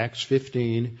looked at Acts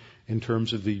 15 in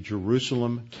terms of the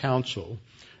Jerusalem Council.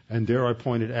 And there I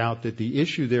pointed out that the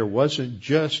issue there wasn't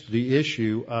just the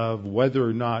issue of whether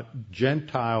or not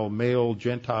male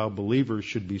Gentile believers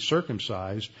should be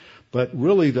circumcised, but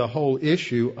really the whole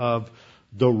issue of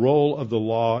the role of the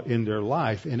law in their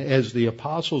life. And as the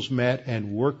apostles met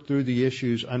and worked through the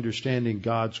issues, understanding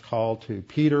God's call to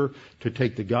Peter to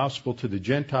take the gospel to the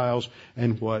Gentiles,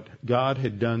 and what God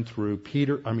had done through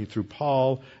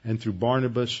Paul and through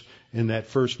Barnabas in that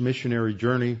first missionary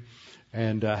journey,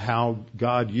 and how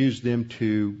God used them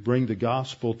to bring the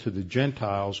gospel to the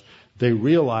Gentiles, they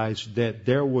realized that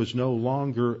there was no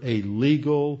longer a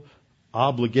legal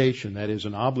obligation, that is,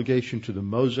 an obligation to the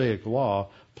Mosaic law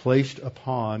placed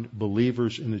upon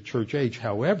believers in the church age.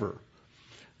 However,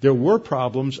 there were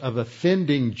problems of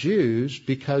offending Jews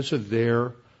because of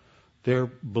their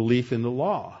belief in the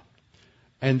law.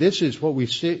 And this is what we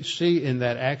see in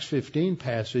that Acts 15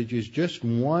 passage, is just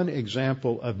one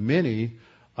example of many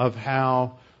of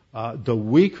how the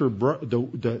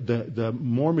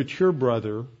more mature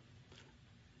brother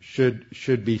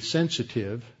should be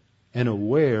sensitive and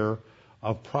aware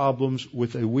of problems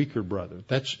with a weaker brother.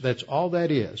 That's all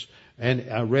that is. And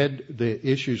I read the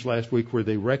issues last week where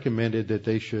they recommended that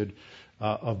they should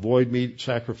avoid meat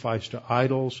sacrificed to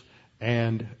idols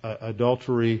and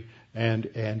adultery and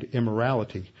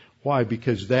immorality. Why?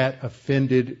 Because that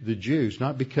offended the Jews,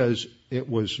 not because it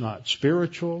was not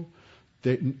spiritual,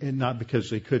 and not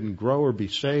because they couldn't grow or be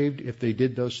saved if they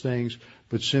did those things,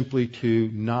 but simply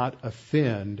to not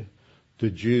offend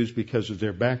the Jews because of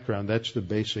their background. That's the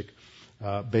basic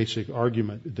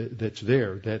argument that's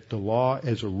there, that the law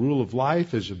as a rule of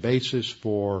life, as a basis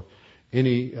for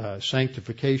any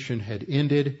sanctification, had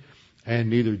ended,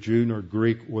 and neither Jew nor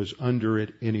Greek was under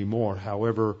it anymore.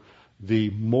 However,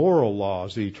 the moral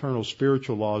laws, the eternal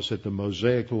spiritual laws that the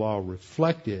Mosaic law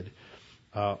reflected,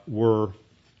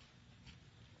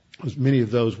 many of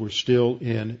those were still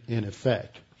in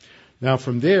effect. Now,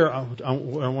 from there, I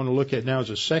want to look at now is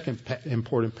a second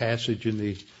important passage in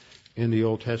the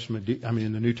Old Testament,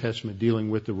 in the New Testament, dealing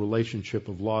with the relationship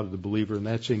of law to the believer, and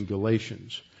that's in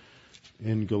Galatians.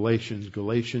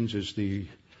 Galatians is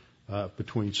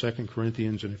between 2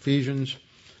 Corinthians and Ephesians,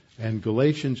 and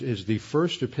Galatians is the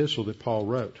first epistle that Paul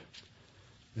wrote.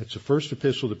 It's the first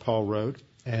epistle that Paul wrote,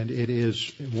 and it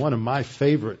is one of my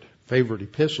favorite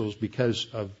epistles because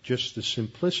of just the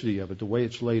simplicity of it, the way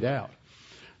it's laid out.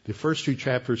 The first two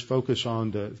chapters focus on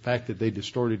the fact that they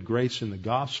distorted grace in the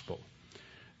gospel,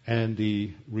 and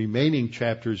the remaining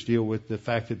chapters deal with the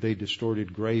fact that they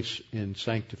distorted grace in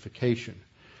sanctification.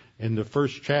 In the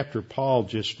first chapter, Paul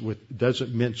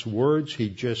doesn't mince words. He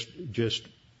just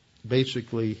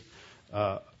basically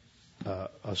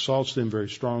assaults them very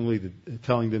strongly,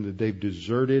 telling them that they've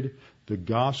deserted the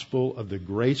gospel of the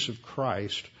grace of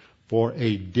Christ for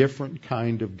a different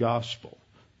kind of gospel.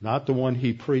 Not the one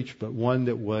he preached, but one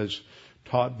that was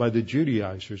taught by the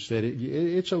Judaizers, that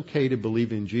it's okay to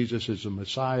believe in Jesus as a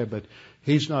Messiah, but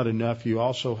he's not enough. You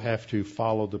also have to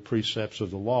follow the precepts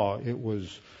of the law. It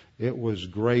was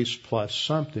grace plus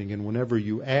something, and whenever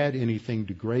you add anything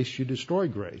to grace, you destroy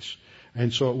grace.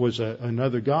 And so it was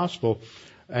another gospel,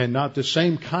 and not the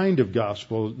same kind of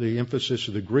gospel. The emphasis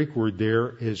of the Greek word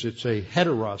there is it's a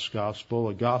heteros gospel,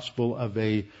 a gospel of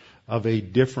a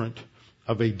different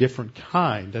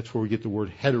kind. That's where we get the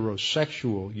word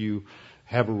heterosexual. You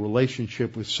have a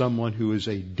relationship with someone who is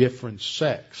a different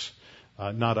sex,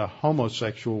 not a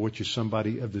homosexual, which is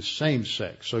somebody of the same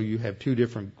sex. So you have two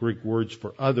different Greek words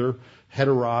for other,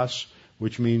 heteros,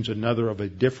 which means another of a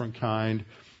different kind,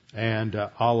 and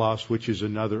allos, which is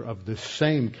another of the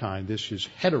same kind. This is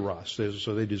heteros,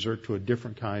 so they desert to a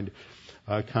different kind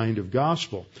of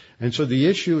gospel. And so the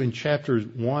issue in chapters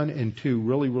 1 and 2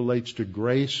 really relates to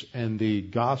grace and the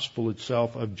gospel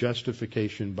itself of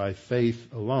justification by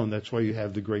faith alone. That's why you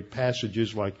have the great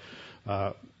passages like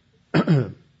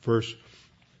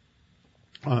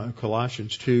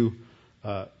Colossians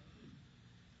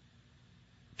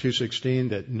 2:16,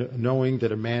 that knowing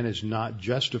that a man is not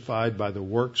justified by the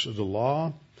works of the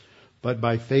law, but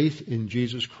by faith in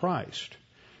Jesus Christ.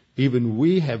 Even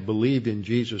we have believed in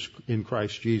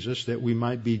Christ Jesus, that we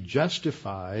might be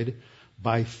justified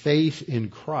by faith in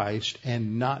Christ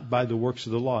and not by the works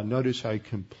of the law. Notice how he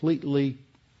completely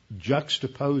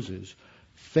juxtaposes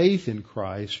faith in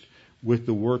Christ with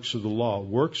the works of the law.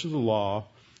 Works of the law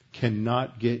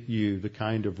cannot get you the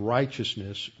kind of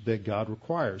righteousness that God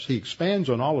requires. He expands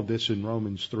on all of this in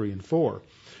Romans 3 and 4.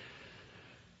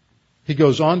 He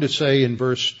goes on to say in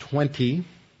verse 20,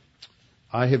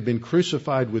 I have been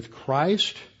crucified with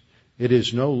Christ. It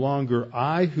is no longer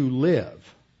I who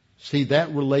live. See,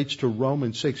 that relates to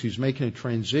Romans 6. He's making a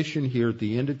transition here at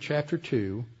the end of chapter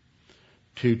 2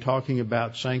 to talking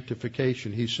about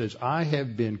sanctification. He says, I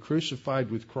have been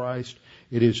crucified with Christ.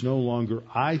 It is no longer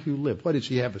I who live. What, does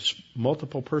he have a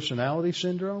multiple personality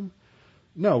syndrome?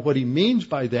 No, what he means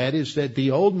by that is that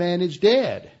the old man is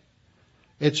dead.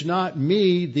 It's not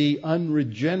me, the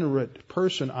unregenerate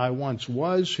person I once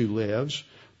was, who lives,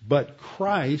 but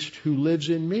Christ who lives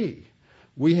in me.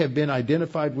 We have been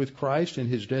identified with Christ in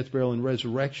his death, burial, and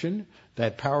resurrection.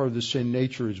 That power of the sin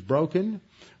nature is broken.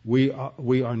 We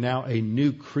are now a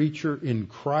new creature in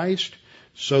Christ,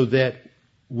 so that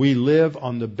we live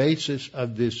on the basis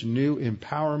of this new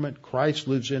empowerment. Christ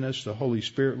lives in us. The Holy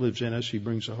Spirit lives in us. He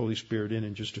brings the Holy Spirit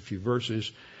in just a few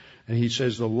verses. And he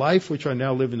says, the life which I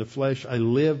now live in the flesh, I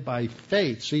live by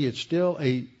faith. See, it's still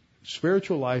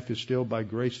spiritual life is still by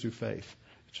grace through faith.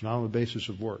 It's not on the basis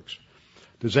of works.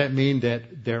 Does that mean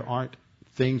that there aren't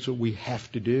things that we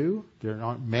have to do? There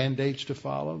aren't mandates to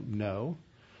follow? No.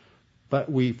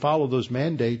 But we follow those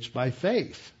mandates by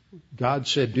faith. God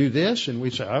said, do this, and we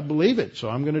say, I believe it, so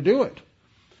I'm going to do it.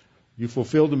 You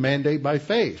fulfill the mandate by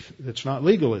faith. It's not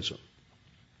legalism.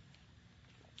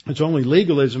 It's only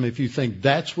legalism if you think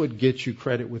that's what gets you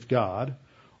credit with God,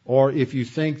 or if you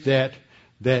think that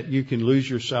you can lose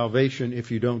your salvation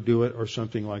if you don't do it, or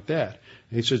something like that.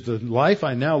 And he says, the life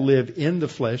I now live in the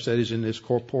flesh, that is in this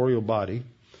corporeal body,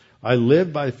 I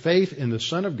live by faith in the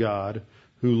Son of God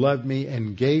who loved me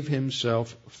and gave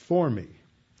himself for me.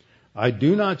 I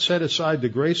do not set aside the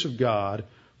grace of God,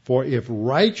 for if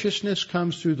righteousness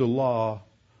comes through the law,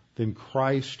 then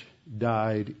Christ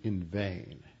died in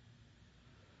vain.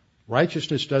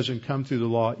 Righteousness doesn't come through the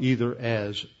law either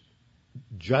as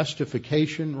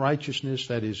justification righteousness,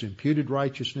 that is imputed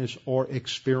righteousness, or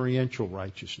experiential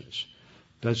righteousness.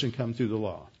 Doesn't come through the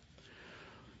law.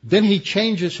 Then he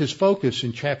changes his focus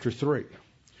in chapter 3.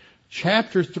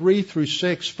 Chapter 3 through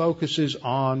 6 focuses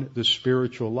on the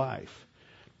spiritual life.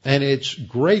 And it's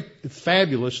great,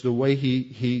 fabulous the way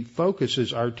he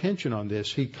focuses our attention on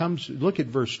this. Look at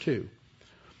verse 2.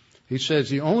 He says,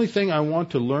 the only thing I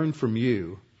want to learn from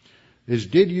you is,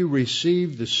 did you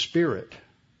receive the Spirit?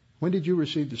 When did you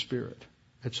receive the Spirit?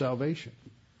 At salvation.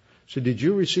 So did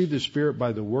you receive the Spirit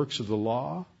by the works of the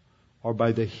law or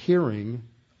by the hearing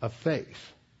of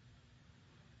faith?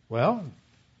 Well,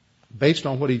 based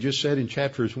on what he just said in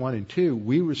chapters 1 and 2,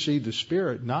 we receive the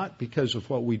Spirit not because of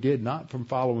what we did, not from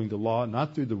following the law,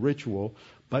 not through the ritual,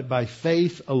 but by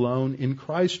faith alone in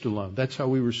Christ alone. That's how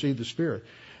we receive the Spirit.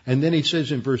 And then he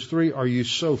says in verse 3, are you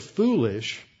so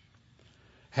foolish,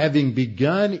 having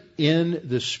begun in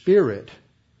the Spirit?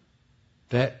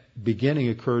 That beginning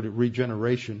occurred at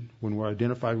regeneration, when we're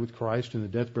identified with Christ in the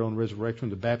death, burial, and resurrection,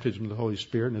 the baptism of the Holy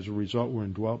Spirit, and as a result we're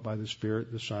indwelt by the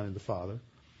Spirit, the Son, and the Father.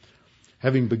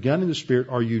 Having begun in the Spirit,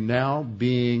 are you now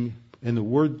being, and the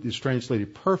word is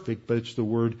translated perfect, but it's the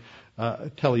word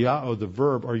teleao, the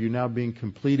verb, are you now being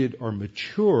completed or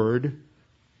matured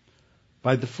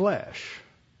by the flesh,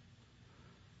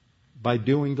 by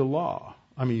doing the law?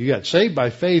 I mean, you got saved by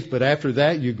faith, but after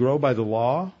that you grow by the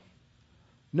law?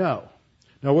 No.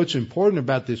 Now what's important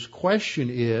about this question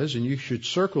is, and you should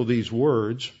circle these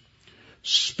words,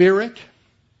 Spirit,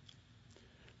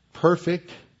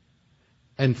 perfect,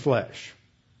 and flesh.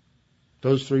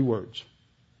 Those three words.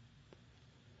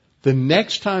 The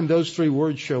next time those three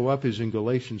words show up is in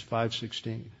Galatians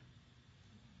 5:16.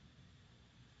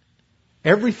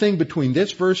 Everything between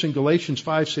this verse and Galatians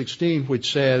 5:16,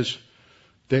 which says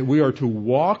that we are to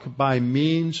walk by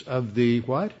means of the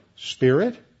what?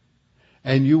 Spirit,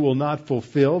 and you will not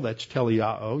fulfill, that's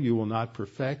teleao, you will not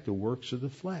perfect the works of the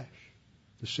flesh,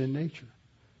 the sin nature.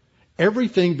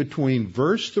 Everything between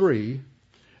verse 3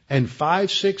 and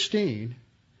 5:16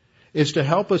 is to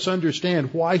help us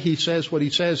understand why he says what he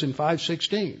says in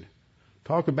 5:16.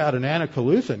 Talk about an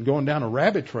anakaluthan going down a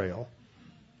rabbit trail.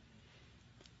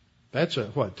 That's a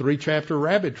 3-chapter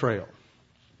rabbit trail.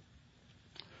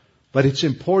 But it's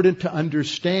important to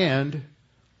understand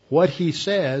what he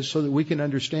says so that we can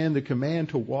understand the command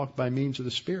to walk by means of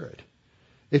the Spirit.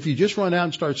 If you just run out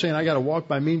and start saying, I got to walk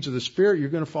by means of the Spirit, you're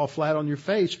going to fall flat on your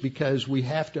face, because we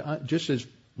have to, just as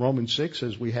Romans 6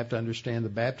 says, we have to understand the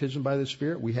baptism by the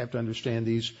Spirit. We have to understand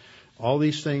all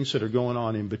these things that are going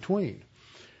on in between.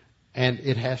 And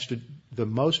the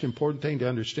most important thing to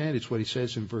understand is what he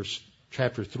says in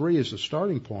chapter 3 is the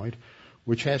starting point,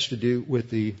 which has to do with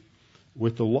the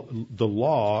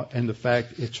law and the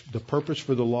fact it's the purpose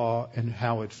for the law and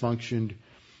how it functioned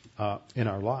in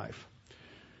our life.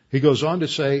 He goes on to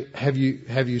say, have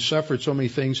you suffered so many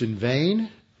things in vain?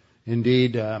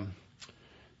 Indeed,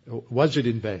 Was it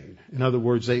in vain? In other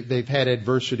words, they've had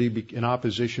adversity and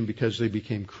opposition because they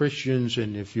became Christians,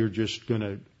 and if you're just going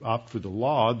to opt for the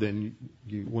law, then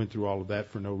you went through all of that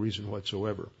for no reason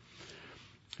whatsoever.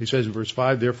 He says in verse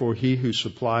 5, therefore he who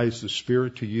supplies the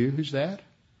Spirit to you, who's that?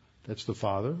 That's the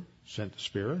Father, sent the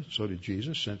Spirit. So did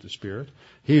Jesus, sent the Spirit.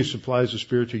 He who supplies the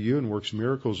Spirit to you and works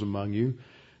miracles among you,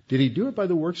 did he do it by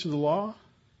the works of the law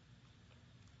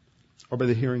or by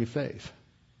the hearing of faith?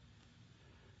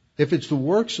 If it's the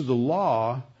works of the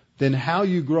law, then how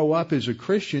you grow up as a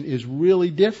Christian is really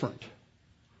different.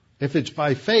 If it's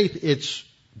by faith, it's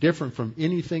different from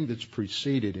anything that's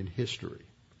preceded in history.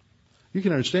 You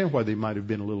can understand why they might have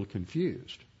been a little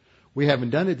confused. We haven't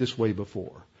done it this way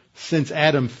before. Since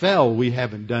Adam fell, we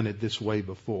haven't done it this way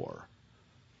before.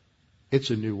 It's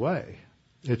a new way.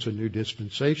 It's a new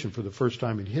dispensation. For the first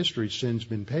time in history, sin's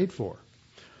been paid for.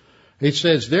 He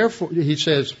says,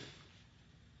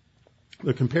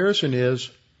 the comparison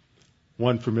is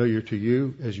one familiar to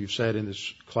you, as you've sat in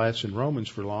this class in Romans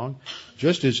for long.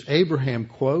 Just as Abraham,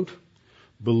 quote,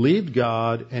 believed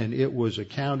God and it was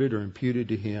accounted or imputed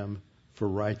to him for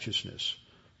righteousness.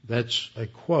 That's a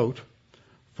quote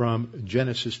from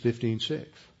Genesis 15:6.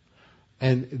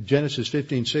 And Genesis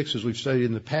 15:6, as we've studied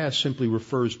in the past, simply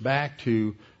refers back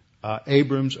to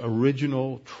Abram's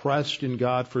original trust in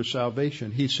God for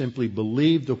salvation. He simply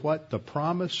believed the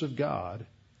promise of God,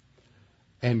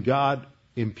 and God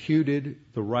imputed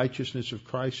the righteousness of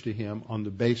Christ to him on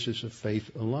the basis of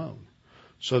faith alone.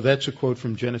 So that's a quote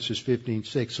from Genesis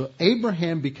 15:6. So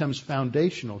Abraham becomes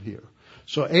foundational here.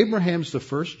 So Abraham's the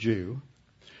first Jew.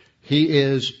 He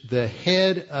is the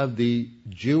head of the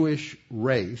Jewish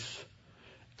race,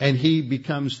 and he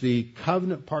becomes the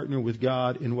covenant partner with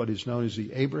God in what is known as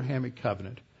the Abrahamic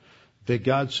covenant, that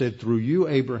God said, through you,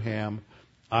 Abraham,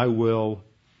 I will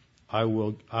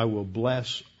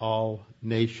bless all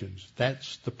nations.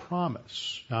 That's the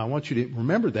promise. Now, I want you to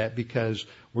remember that, because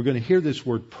we're going to hear this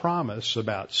word promise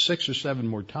about 6 or 7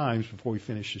 more times before we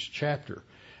finish this chapter.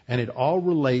 And it all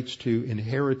relates to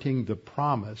inheriting the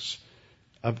promise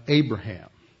of Abraham.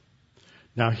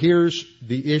 Now, here's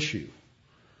the issue.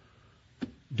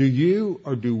 Do you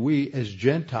or do we as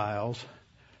Gentiles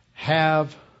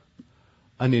have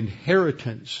an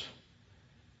inheritance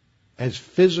as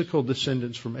physical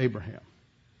descendants from Abraham?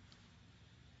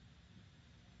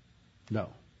 No.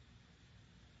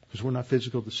 Because we're not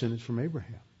physical descendants from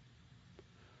Abraham.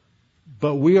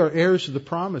 But we are heirs of the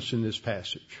promise in this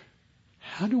passage.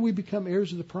 How do we become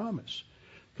heirs of the promise?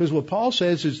 Because what Paul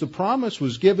says is the promise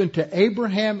was given to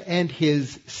Abraham and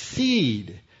his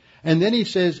seed. And then he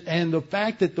says, and the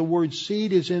fact that the word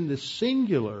seed is in the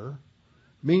singular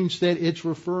means that it's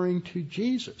referring to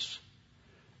Jesus.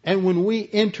 And when we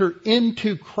enter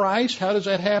into Christ, how does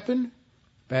that happen?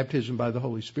 Baptism by the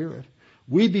Holy Spirit.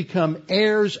 We become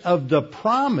heirs of the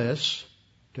promise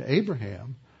to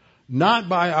Abraham, not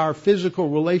by our physical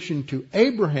relation to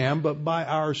Abraham, but by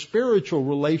our spiritual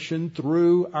relation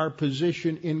through our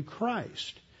position in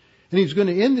Christ. And he's going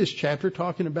to end this chapter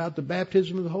talking about the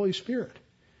baptism of the Holy Spirit.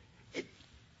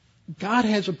 God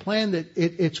has a plan that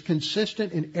it's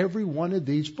consistent in every one of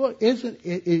these books. Isn't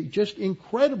it just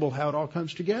incredible how it all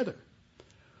comes together?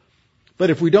 But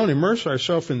if we don't immerse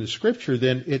ourselves in the Scripture,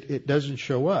 then it doesn't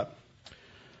show up.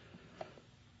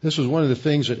 This was one of the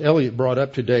things that Elliot brought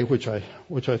up today, which I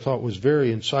thought was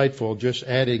very insightful, just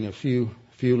adding a few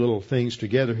little things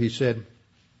together. He said,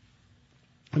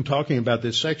 I'm talking about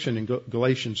this section in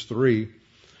Galatians 3,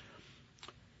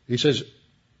 he says,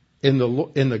 in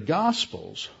the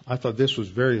Gospels, I thought this was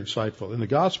very insightful. In the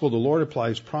Gospel, the Lord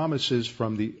applies promises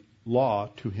from the law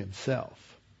to himself,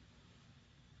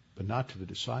 but not to the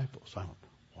disciples. I went,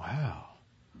 wow,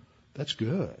 that's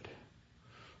good.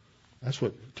 That's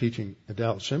what teaching at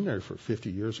Dallas Seminary for 50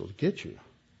 years will get you.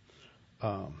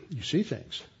 You see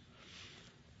things.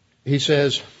 He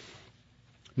says,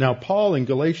 now Paul in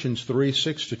Galatians 3,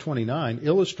 6-29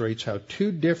 illustrates how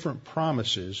 2 different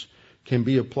promises can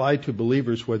be applied to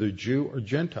believers, whether Jew or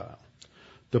Gentile.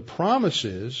 The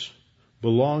promises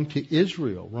belong to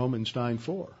Israel, Romans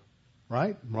 9:4,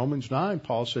 right? Romans 9,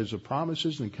 Paul says the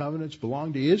promises and covenants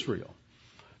belong to Israel.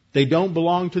 They don't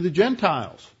belong to the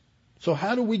Gentiles. So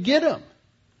how do we get them?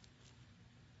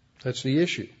 That's the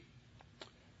issue.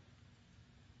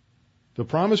 The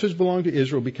promises belong to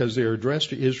Israel because they are addressed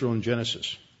to Israel in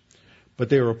Genesis, but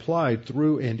they are applied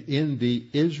through and in the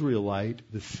Israelite,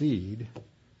 the seed,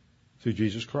 through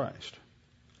Jesus Christ.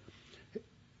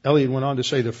 Eliot went on to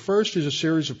say the first is a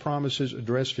series of promises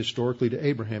addressed historically to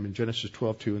Abraham in Genesis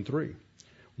 12:2 and 3.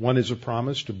 One is a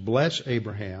promise to bless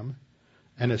Abraham,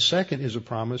 and a second is a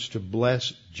promise to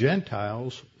bless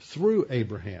Gentiles through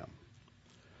Abraham.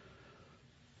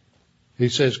 He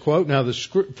says, quote, now the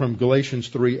script from Galatians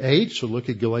 3:8, so look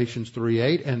at Galatians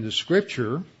 3:8, and the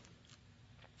scripture,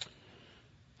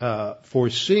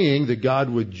 foreseeing that God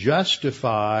would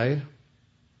justify,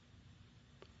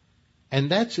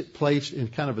 and that's placed in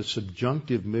kind of a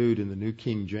subjunctive mood in the New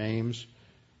King James,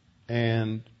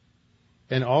 and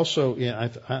also,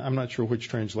 I'm not sure which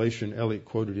translation Elliot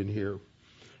quoted in here,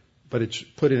 but it's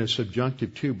put in a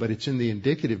subjunctive too, but it's in the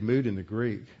indicative mood in the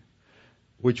Greek,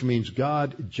 which means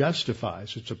God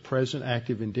justifies. It's a present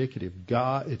active indicative.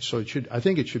 I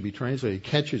think it should be translated,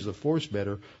 catches the force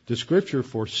better. The scripture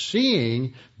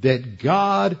foreseeing that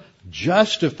God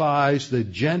justifies the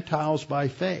Gentiles by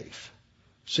faith.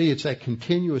 See, it's that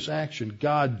continuous action.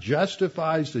 God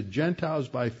justifies the Gentiles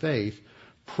by faith,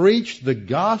 preached the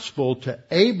gospel to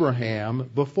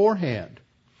Abraham beforehand.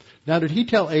 Now, did he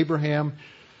tell Abraham,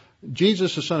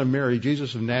 Jesus, the son of Mary,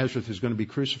 Jesus of Nazareth, is going to be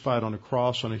crucified on a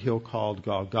cross on a hill called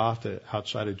Golgotha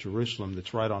outside of Jerusalem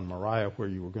that's right on Moriah where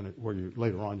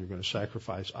later on you're going to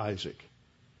sacrifice Isaac.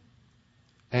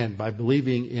 And by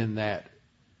believing in that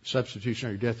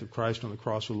substitutionary death of Christ on the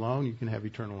cross alone, you can have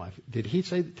eternal life. Did he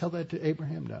tell that to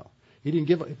Abraham? No. He didn't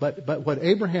give it. But what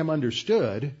Abraham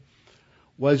understood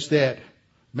was that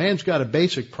man's got a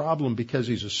basic problem because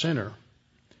he's a sinner.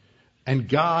 And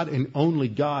God and only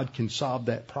God can solve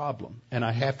that problem. And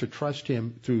I have to trust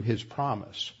him through his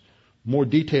promise. More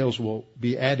details will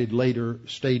be added later.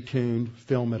 Stay tuned.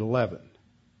 Film at 11.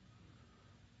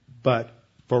 But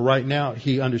for right now,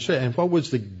 he understood. And what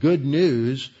was the good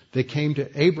news that came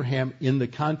to Abraham in the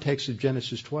context of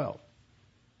Genesis 12?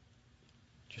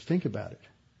 Just think about it.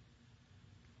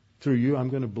 Through you, I'm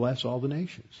going to bless all the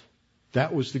nations.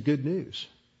 That was the good news.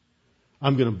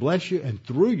 I'm going to bless you, and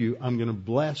through you, I'm going to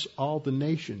bless all the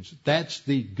nations. That's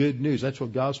the good news. That's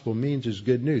what gospel means, is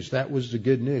good news. That was the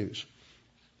good news.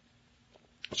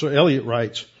 So Eliot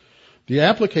writes, the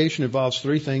application involves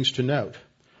three things to note.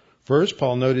 First,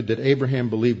 Paul noted that Abraham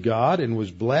believed God and was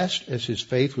blessed as his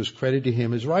faith was credited to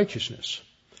him as righteousness.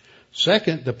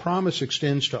 Second, the promise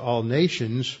extends to all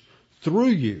nations through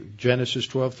you, Genesis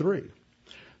 12:3.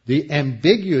 The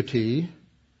ambiguity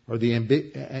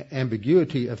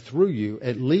of through you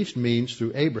at least means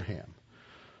through Abraham.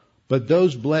 But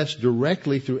those blessed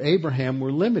directly through Abraham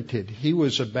were limited. He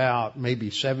was about maybe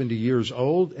 70 years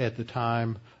old at the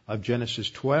time of Genesis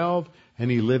 12,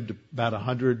 and he lived about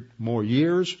 100 more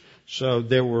years. So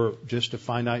there were just a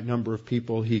finite number of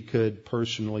people he could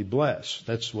personally bless.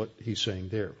 That's what he's saying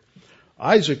there.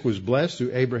 Isaac was blessed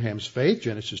through Abraham's faith,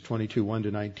 Genesis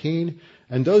 22:1-19.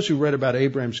 And those who read about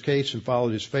Abraham's case and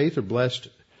followed his faith are blessed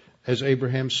as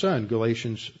Abraham's son,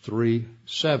 Galatians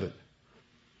 3:7,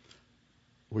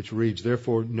 which reads,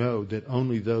 therefore know that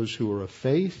only those who are of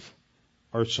faith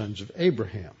are sons of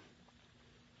Abraham.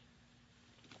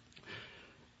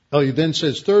 Eliot then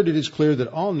says, third, it is clear that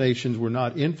all nations were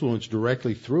not influenced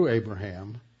directly through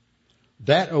Abraham.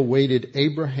 That awaited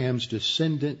Abraham's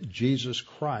descendant, Jesus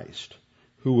Christ,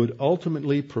 who would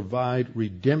ultimately provide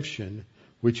redemption,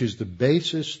 which is the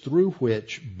basis through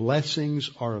which blessings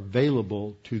are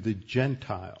available to the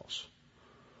Gentiles.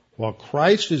 While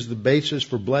Christ is the basis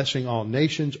for blessing all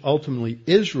nations, ultimately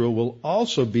Israel will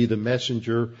also be the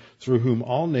messenger through whom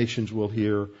all nations will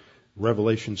hear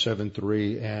Revelation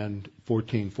 7:3 and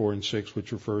 14:4-6,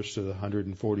 which refers to the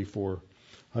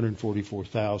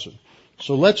 144,000.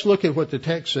 So let's look at what the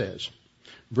text says.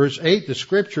 Verse 8, the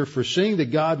scripture, foreseeing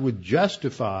that God would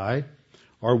justify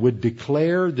or would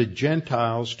declare the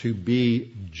Gentiles to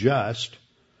be just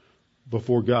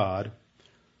before God,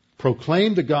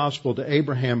 proclaimed the gospel to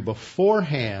Abraham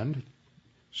beforehand,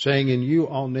 saying, in you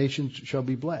all nations shall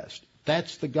be blessed.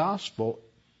 That's the gospel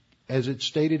as it's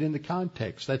stated in the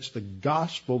context. That's the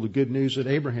gospel, the good news that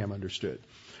Abraham understood.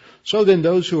 So then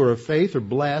those who are of faith are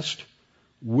blessed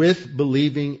with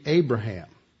believing Abraham.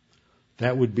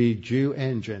 That would be Jew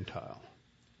and Gentile.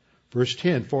 Verse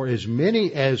 10, for as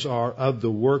many as are of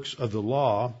the works of the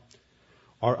law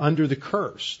are under the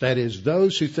curse. That is,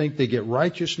 those who think they get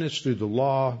righteousness through the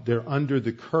law, they're under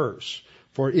the curse.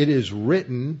 For it is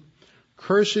written,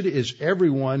 cursed is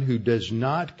everyone who does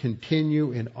not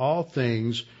continue in all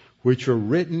things which are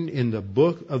written in the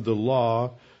book of the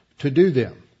law to do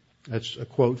them. That's a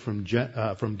quote from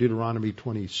Deuteronomy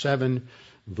 27,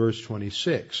 verse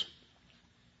 26.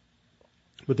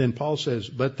 But then Paul says,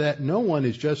 but that no one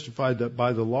is justified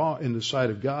by the law in the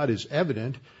sight of God is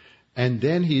evident. And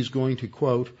then he's going to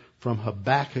quote from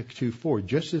Habakkuk 2:4,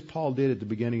 just as Paul did at the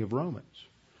beginning of Romans.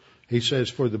 He says,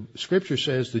 for the scripture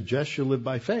says the just shall live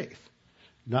by faith,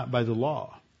 not by the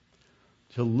law.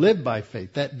 To live by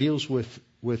faith, that deals with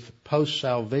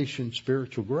post-salvation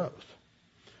spiritual growth.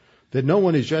 that no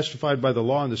one is justified by the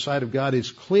law in the sight of God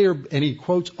is clear, and he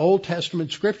quotes Old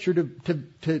Testament scripture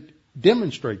to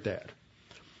demonstrate that.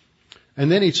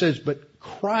 And then he says, but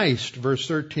Christ, verse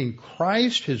 13,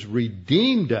 Christ has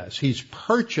redeemed us. He's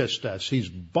purchased us. He's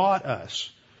bought us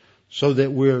so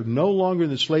that we're no longer in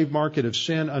the slave market of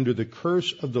sin under the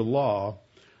curse of the law.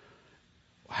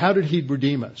 How did he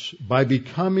redeem us? By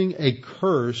becoming a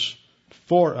curse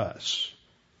for us.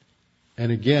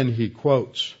 And again, he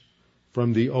quotes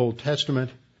from the Old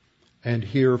Testament and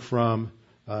here from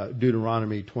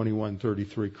Deuteronomy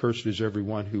 21:33, cursed is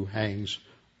everyone who hangs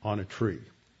on a tree.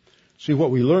 See,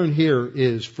 what we learn here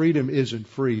is freedom isn't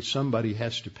free. Somebody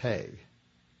has to pay.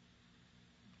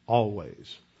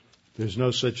 Always. There's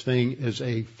no such thing as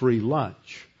a free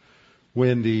lunch.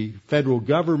 When the federal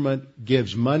government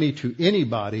gives money to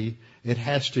anybody, it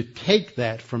has to take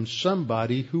that from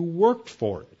somebody who worked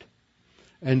for it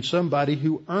and somebody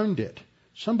who earned it.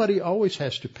 Somebody always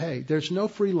has to pay. There's no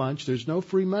free lunch. There's no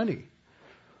free money.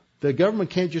 The government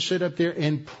can't just sit up there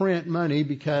and print money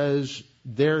because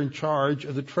they're in charge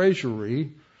of the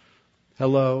Treasury.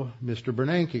 Hello, Mr.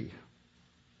 Bernanke.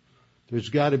 There's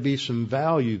got to be some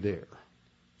value there.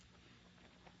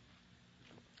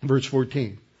 Verse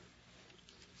 14.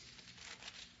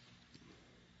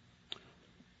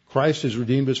 Christ has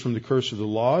redeemed us from the curse of the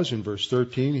laws. In verse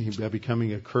 13, he's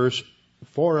becoming a curse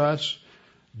for us.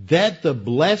 That the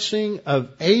blessing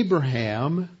of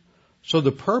Abraham, so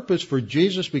the purpose for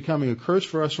Jesus becoming a curse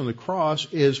for us on the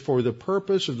cross is for the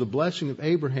purpose of the blessing of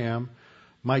Abraham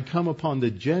might come upon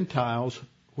the Gentiles.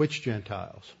 Which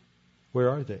Gentiles? Where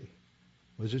are they?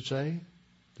 What does it say?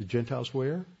 The Gentiles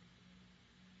where?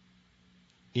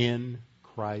 In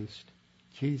Christ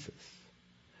Jesus.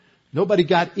 Nobody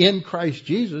got in Christ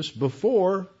Jesus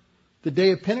before the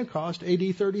day of Pentecost,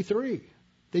 AD 33.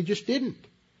 They just didn't.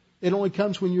 It only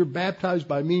comes when you're baptized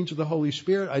by means of the Holy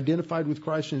Spirit, identified with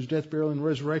Christ in his death, burial, and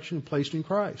resurrection, and placed in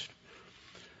Christ.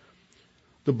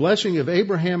 The blessing of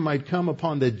Abraham might come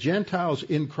upon the Gentiles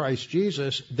in Christ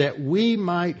Jesus, that we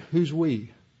might, who's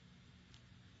we?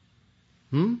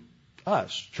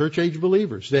 Us, church-age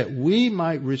believers, that we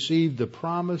might receive the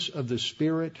promise of the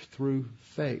Spirit through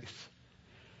faith.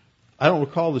 I don't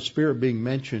recall the Spirit being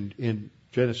mentioned in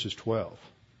Genesis 12,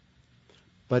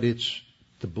 but it's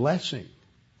the blessing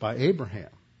by Abraham.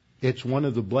 It's one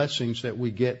of the blessings that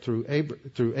we get through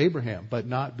Abraham, but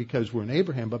not because we're in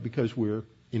Abraham, but because we're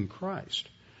in Christ.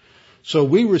 So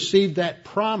we receive that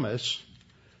promise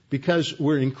because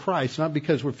we're in Christ, not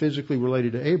because we're physically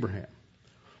related to Abraham.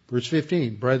 Verse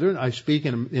 15, brethren, I speak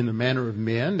in the manner of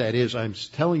men. That is, I'm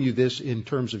telling you this in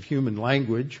terms of human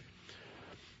language.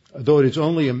 Though it is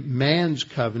only a man's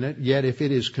covenant, yet if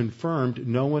it is confirmed,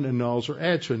 no one annuls or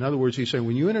adds to it. In other words, he's saying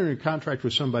when you enter into a contract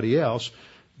with somebody else,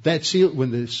 that seal,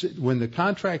 when the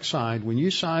contract's signed, when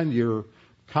you sign your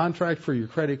contract for your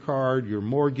credit card, your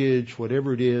mortgage,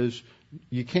 whatever it is,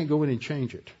 you can't go in and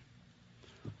change it.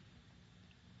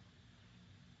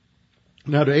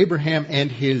 Now to Abraham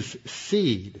and his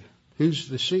seed. Who's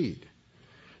the seed?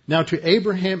 Now to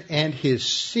Abraham and his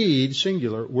seed,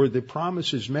 singular, were the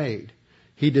promises made.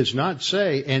 He does not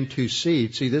say, and to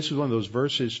seed. See, this is one of those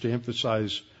verses to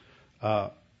emphasize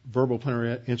verbal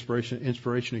plenary inspiration.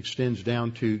 Inspiration extends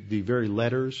down to the very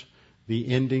letters, the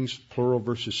endings, plural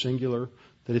versus singular.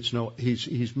 That it's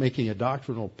he's making a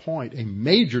doctrinal point, a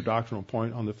major doctrinal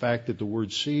point on the fact that the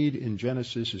word seed in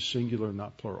Genesis is singular,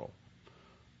 not plural.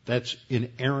 That's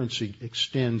inerrancy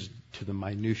extends to the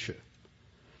minutiae.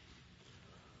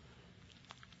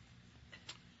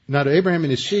 Now to Abraham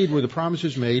and his seed were the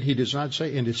promises made. He does not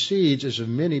say, and his seeds as of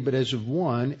many, but as of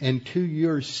one, and to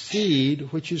your seed,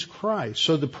 which is Christ.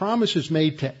 So the promise is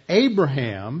made to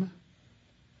Abraham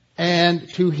and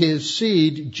to his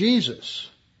seed, Jesus.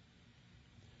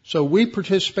 So we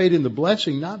participate in the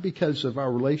blessing not because of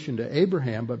our relation to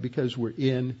Abraham, but because we're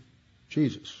in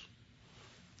Jesus,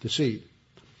 the seed.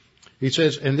 He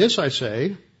says, and this I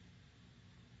say,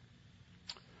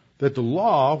 that the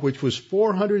law, which was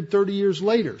 430 years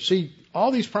later. See,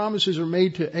 all these promises are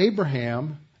made to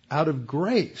Abraham out of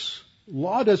grace.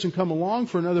 Law doesn't come along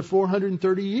for another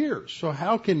 430 years. So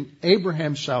how can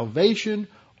Abraham's salvation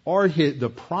or the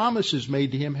promises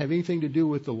made to him have anything to do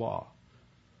with the law?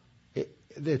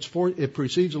 It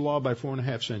precedes the law by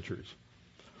 4.5 centuries.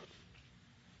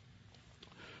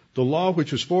 The law,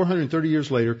 which was 430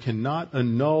 years later, cannot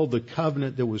annul the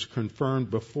covenant that was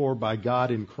confirmed before by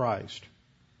God in Christ.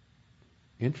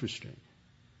 Interesting.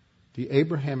 The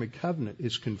Abrahamic covenant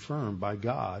is confirmed by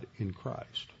God in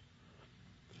Christ.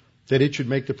 That it should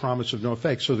make the promise of no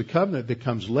effect. So the covenant that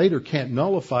comes later can't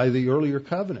nullify the earlier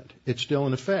covenant. It's still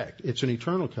in effect. It's an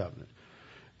eternal covenant.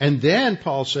 And then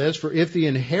Paul says, for if the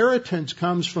inheritance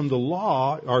comes from the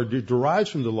law, or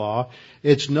derives from the law,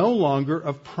 it's no longer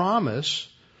of promise,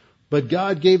 but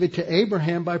God gave it to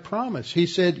Abraham by promise. He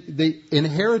said the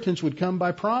inheritance would come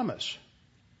by promise.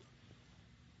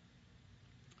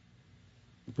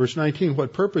 Verse 19,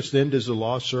 what purpose then does the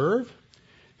law serve?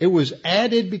 It was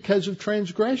added because of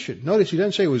transgression. Notice he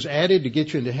doesn't say it was added to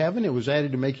get you into heaven. It was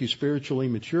added to make you spiritually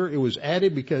mature. It was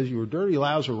added because you were dirty,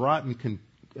 lousy, rotten,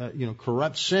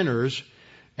 corrupt sinners,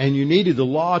 and you needed the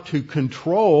law to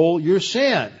control your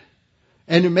sin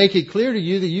and to make it clear to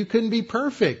you that you couldn't be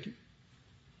perfect.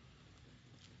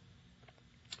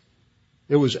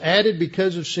 It was added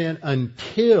because of sin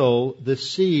until the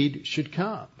seed should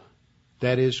come.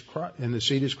 That is Christ, and the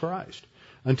seed is Christ.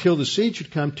 Until the seed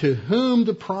should come, to whom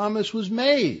the promise was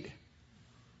made.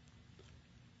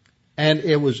 And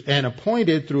it was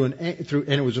appointed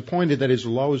that is, the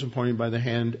law was appointed by the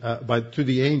hand through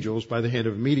the angels by the hand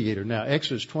of a mediator. Now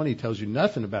Exodus 20 tells you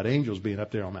nothing about angels being up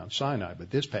there on Mount Sinai,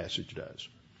 but this passage does.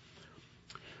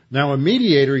 Now a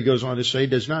mediator, he goes on to say,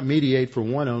 does not mediate for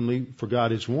one only, for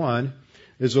God is one.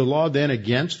 Is the law then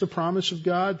against the promise of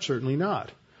God? Certainly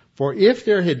not. For if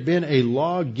there had been a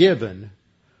law given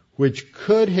which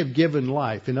could have given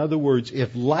life, in other words,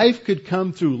 if life could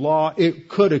come through law, it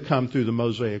could have come through the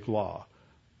Mosaic law.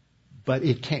 But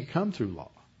it can't come through law.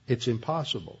 It's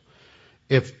impossible.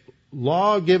 If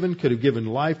law given could have given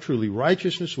life, truly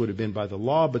righteousness would have been by the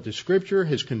law, but the Scripture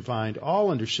has confined all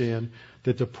under sin,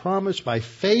 that the promise by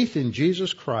faith in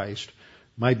Jesus Christ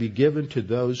might be given to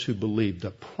those who believe.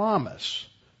 The promise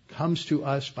comes to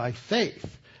us by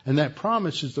faith. And that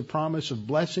promise is the promise of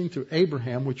blessing through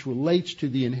Abraham, which relates to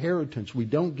the inheritance. We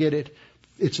don't get it.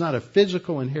 It's not a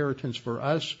physical inheritance for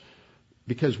us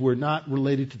because we're not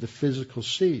related to the physical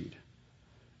seed.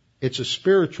 It's a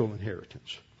spiritual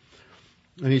inheritance.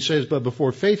 And he says, but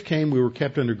before faith came, we were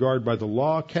kept under guard by the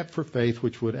law, kept for faith,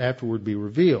 which would afterward be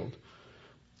revealed.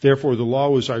 Therefore, the law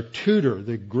was our tutor.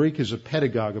 The Greek is a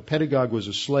pedagogue. A pedagogue was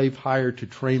a slave hired to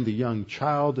train the young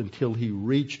child until he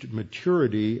reached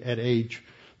maturity at age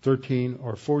 13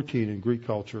 or 14 in Greek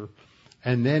culture,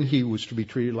 and then he was to be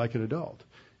treated like an adult.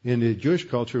 In the Jewish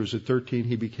culture, it was at 13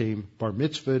 he became bar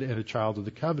mitzvahed and a child of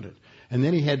the covenant. And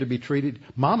then he had to be treated,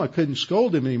 Mama couldn't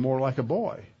scold him anymore like a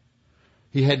boy.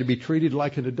 He had to be treated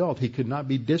like an adult. He could not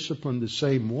be disciplined the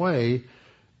same way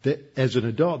that as an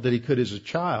adult that he could as a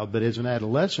child, but as an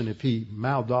adolescent, if he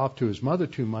mouthed off to his mother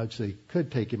too much, they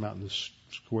could take him out in the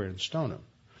square and stone him.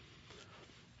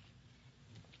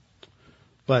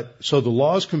 But so the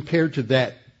law is compared to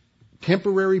that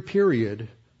temporary period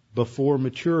before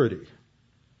maturity.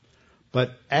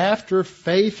 But after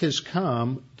faith has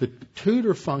come, the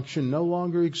tutor function no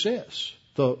longer exists.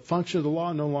 The function of the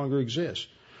law no longer exists.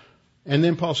 And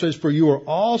then Paul says, for you are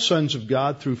all sons of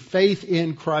God through faith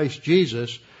in Christ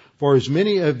Jesus. For as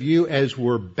many of you as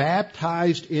were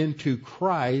baptized into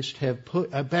Christ have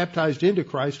put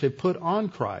on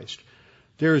Christ.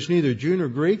 There is neither Jew nor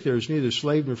Greek, there is neither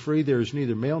slave nor free, there is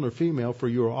neither male nor female, for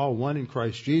you are all one in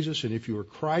Christ Jesus. And if you are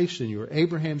Christ, then you are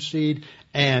Abraham's seed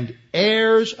and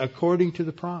heirs according to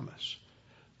the promise.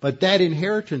 But that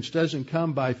inheritance doesn't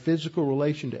come by physical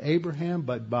relation to Abraham,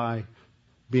 but by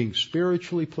being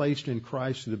spiritually placed in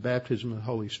Christ through the baptism of the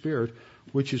Holy Spirit,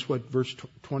 which is what verse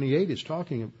 28 is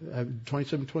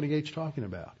 27-28 is talking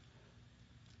about.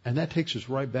 And that takes us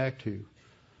right back to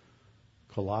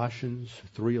Colossians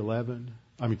 2:11,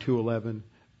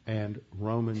 and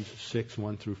Romans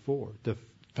 6:1-4, the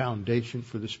foundation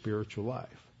for the spiritual life.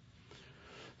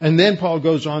 And then Paul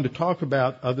goes on to talk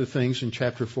about other things in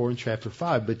chapter 4 and chapter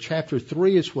 5, but chapter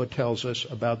 3 is what tells us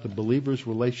about the believer's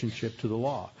relationship to the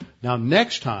law. Now,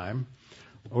 next time,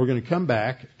 we're going to come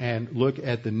back and look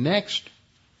at the next.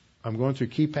 I'm going through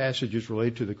key passages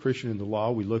related to the Christian and the law.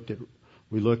 We looked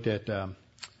at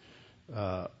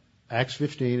Acts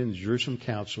 15 and the Jerusalem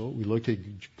Council. We looked at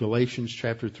Galatians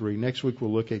chapter 3. Next week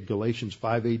we'll look at Galatians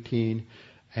 5:18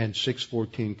 and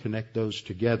 6:14, connect those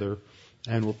together.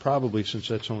 And we'll probably, since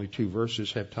that's only 2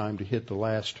 verses, have time to hit the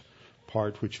last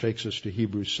part, which takes us to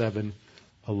Hebrews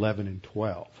 7:11 and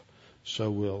 12.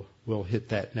 So we'll hit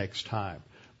that next time.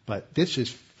 But this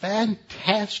is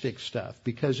fantastic stuff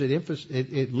because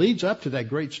it leads up to that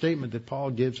great statement that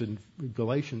Paul gives in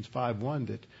Galatians 5:1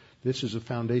 that this is the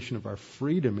foundation of our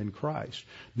freedom in Christ.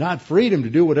 Not freedom to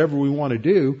do whatever we want to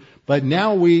do, but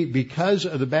now because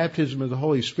of the baptism of the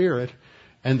Holy Spirit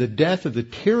and the death of the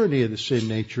tyranny of the sin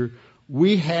nature,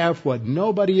 we have what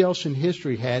nobody else in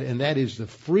history had, and that is the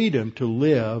freedom to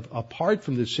live apart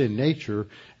from the sin nature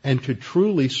and to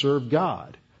truly serve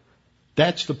God.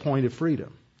 That's the point of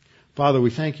freedom. Father, we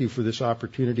thank you for this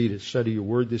opportunity to study your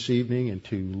word this evening and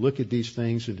to look at these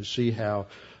things and to see how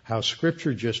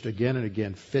Scripture just again and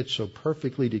again fits so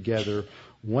perfectly together,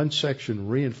 one section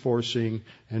reinforcing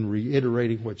and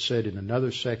reiterating what's said in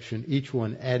another section, each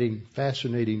one adding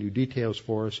fascinating new details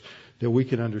for us, that we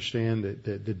can understand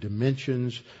the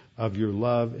dimensions of your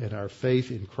love and our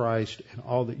faith in Christ and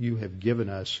all that you have given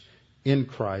us in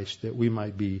Christ, that we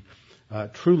might be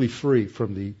truly free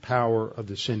from the power of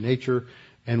the sin nature,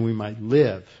 and we might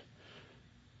live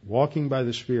walking by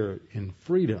the Spirit in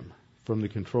freedom from the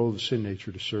control of the sin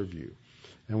nature to serve you.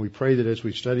 And we pray that as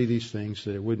we study these things,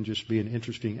 that it wouldn't just be an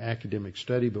interesting academic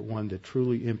study, but one that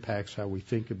truly impacts how we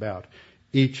think about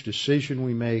each decision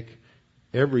we make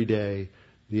every day,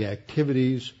 the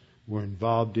activities we're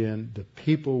involved in, the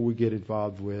people we get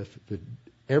involved with,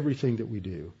 everything that we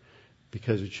do,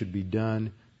 because it should be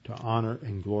done to honor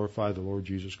and glorify the Lord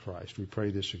Jesus Christ. We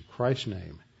pray this in Christ's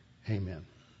name. Amen.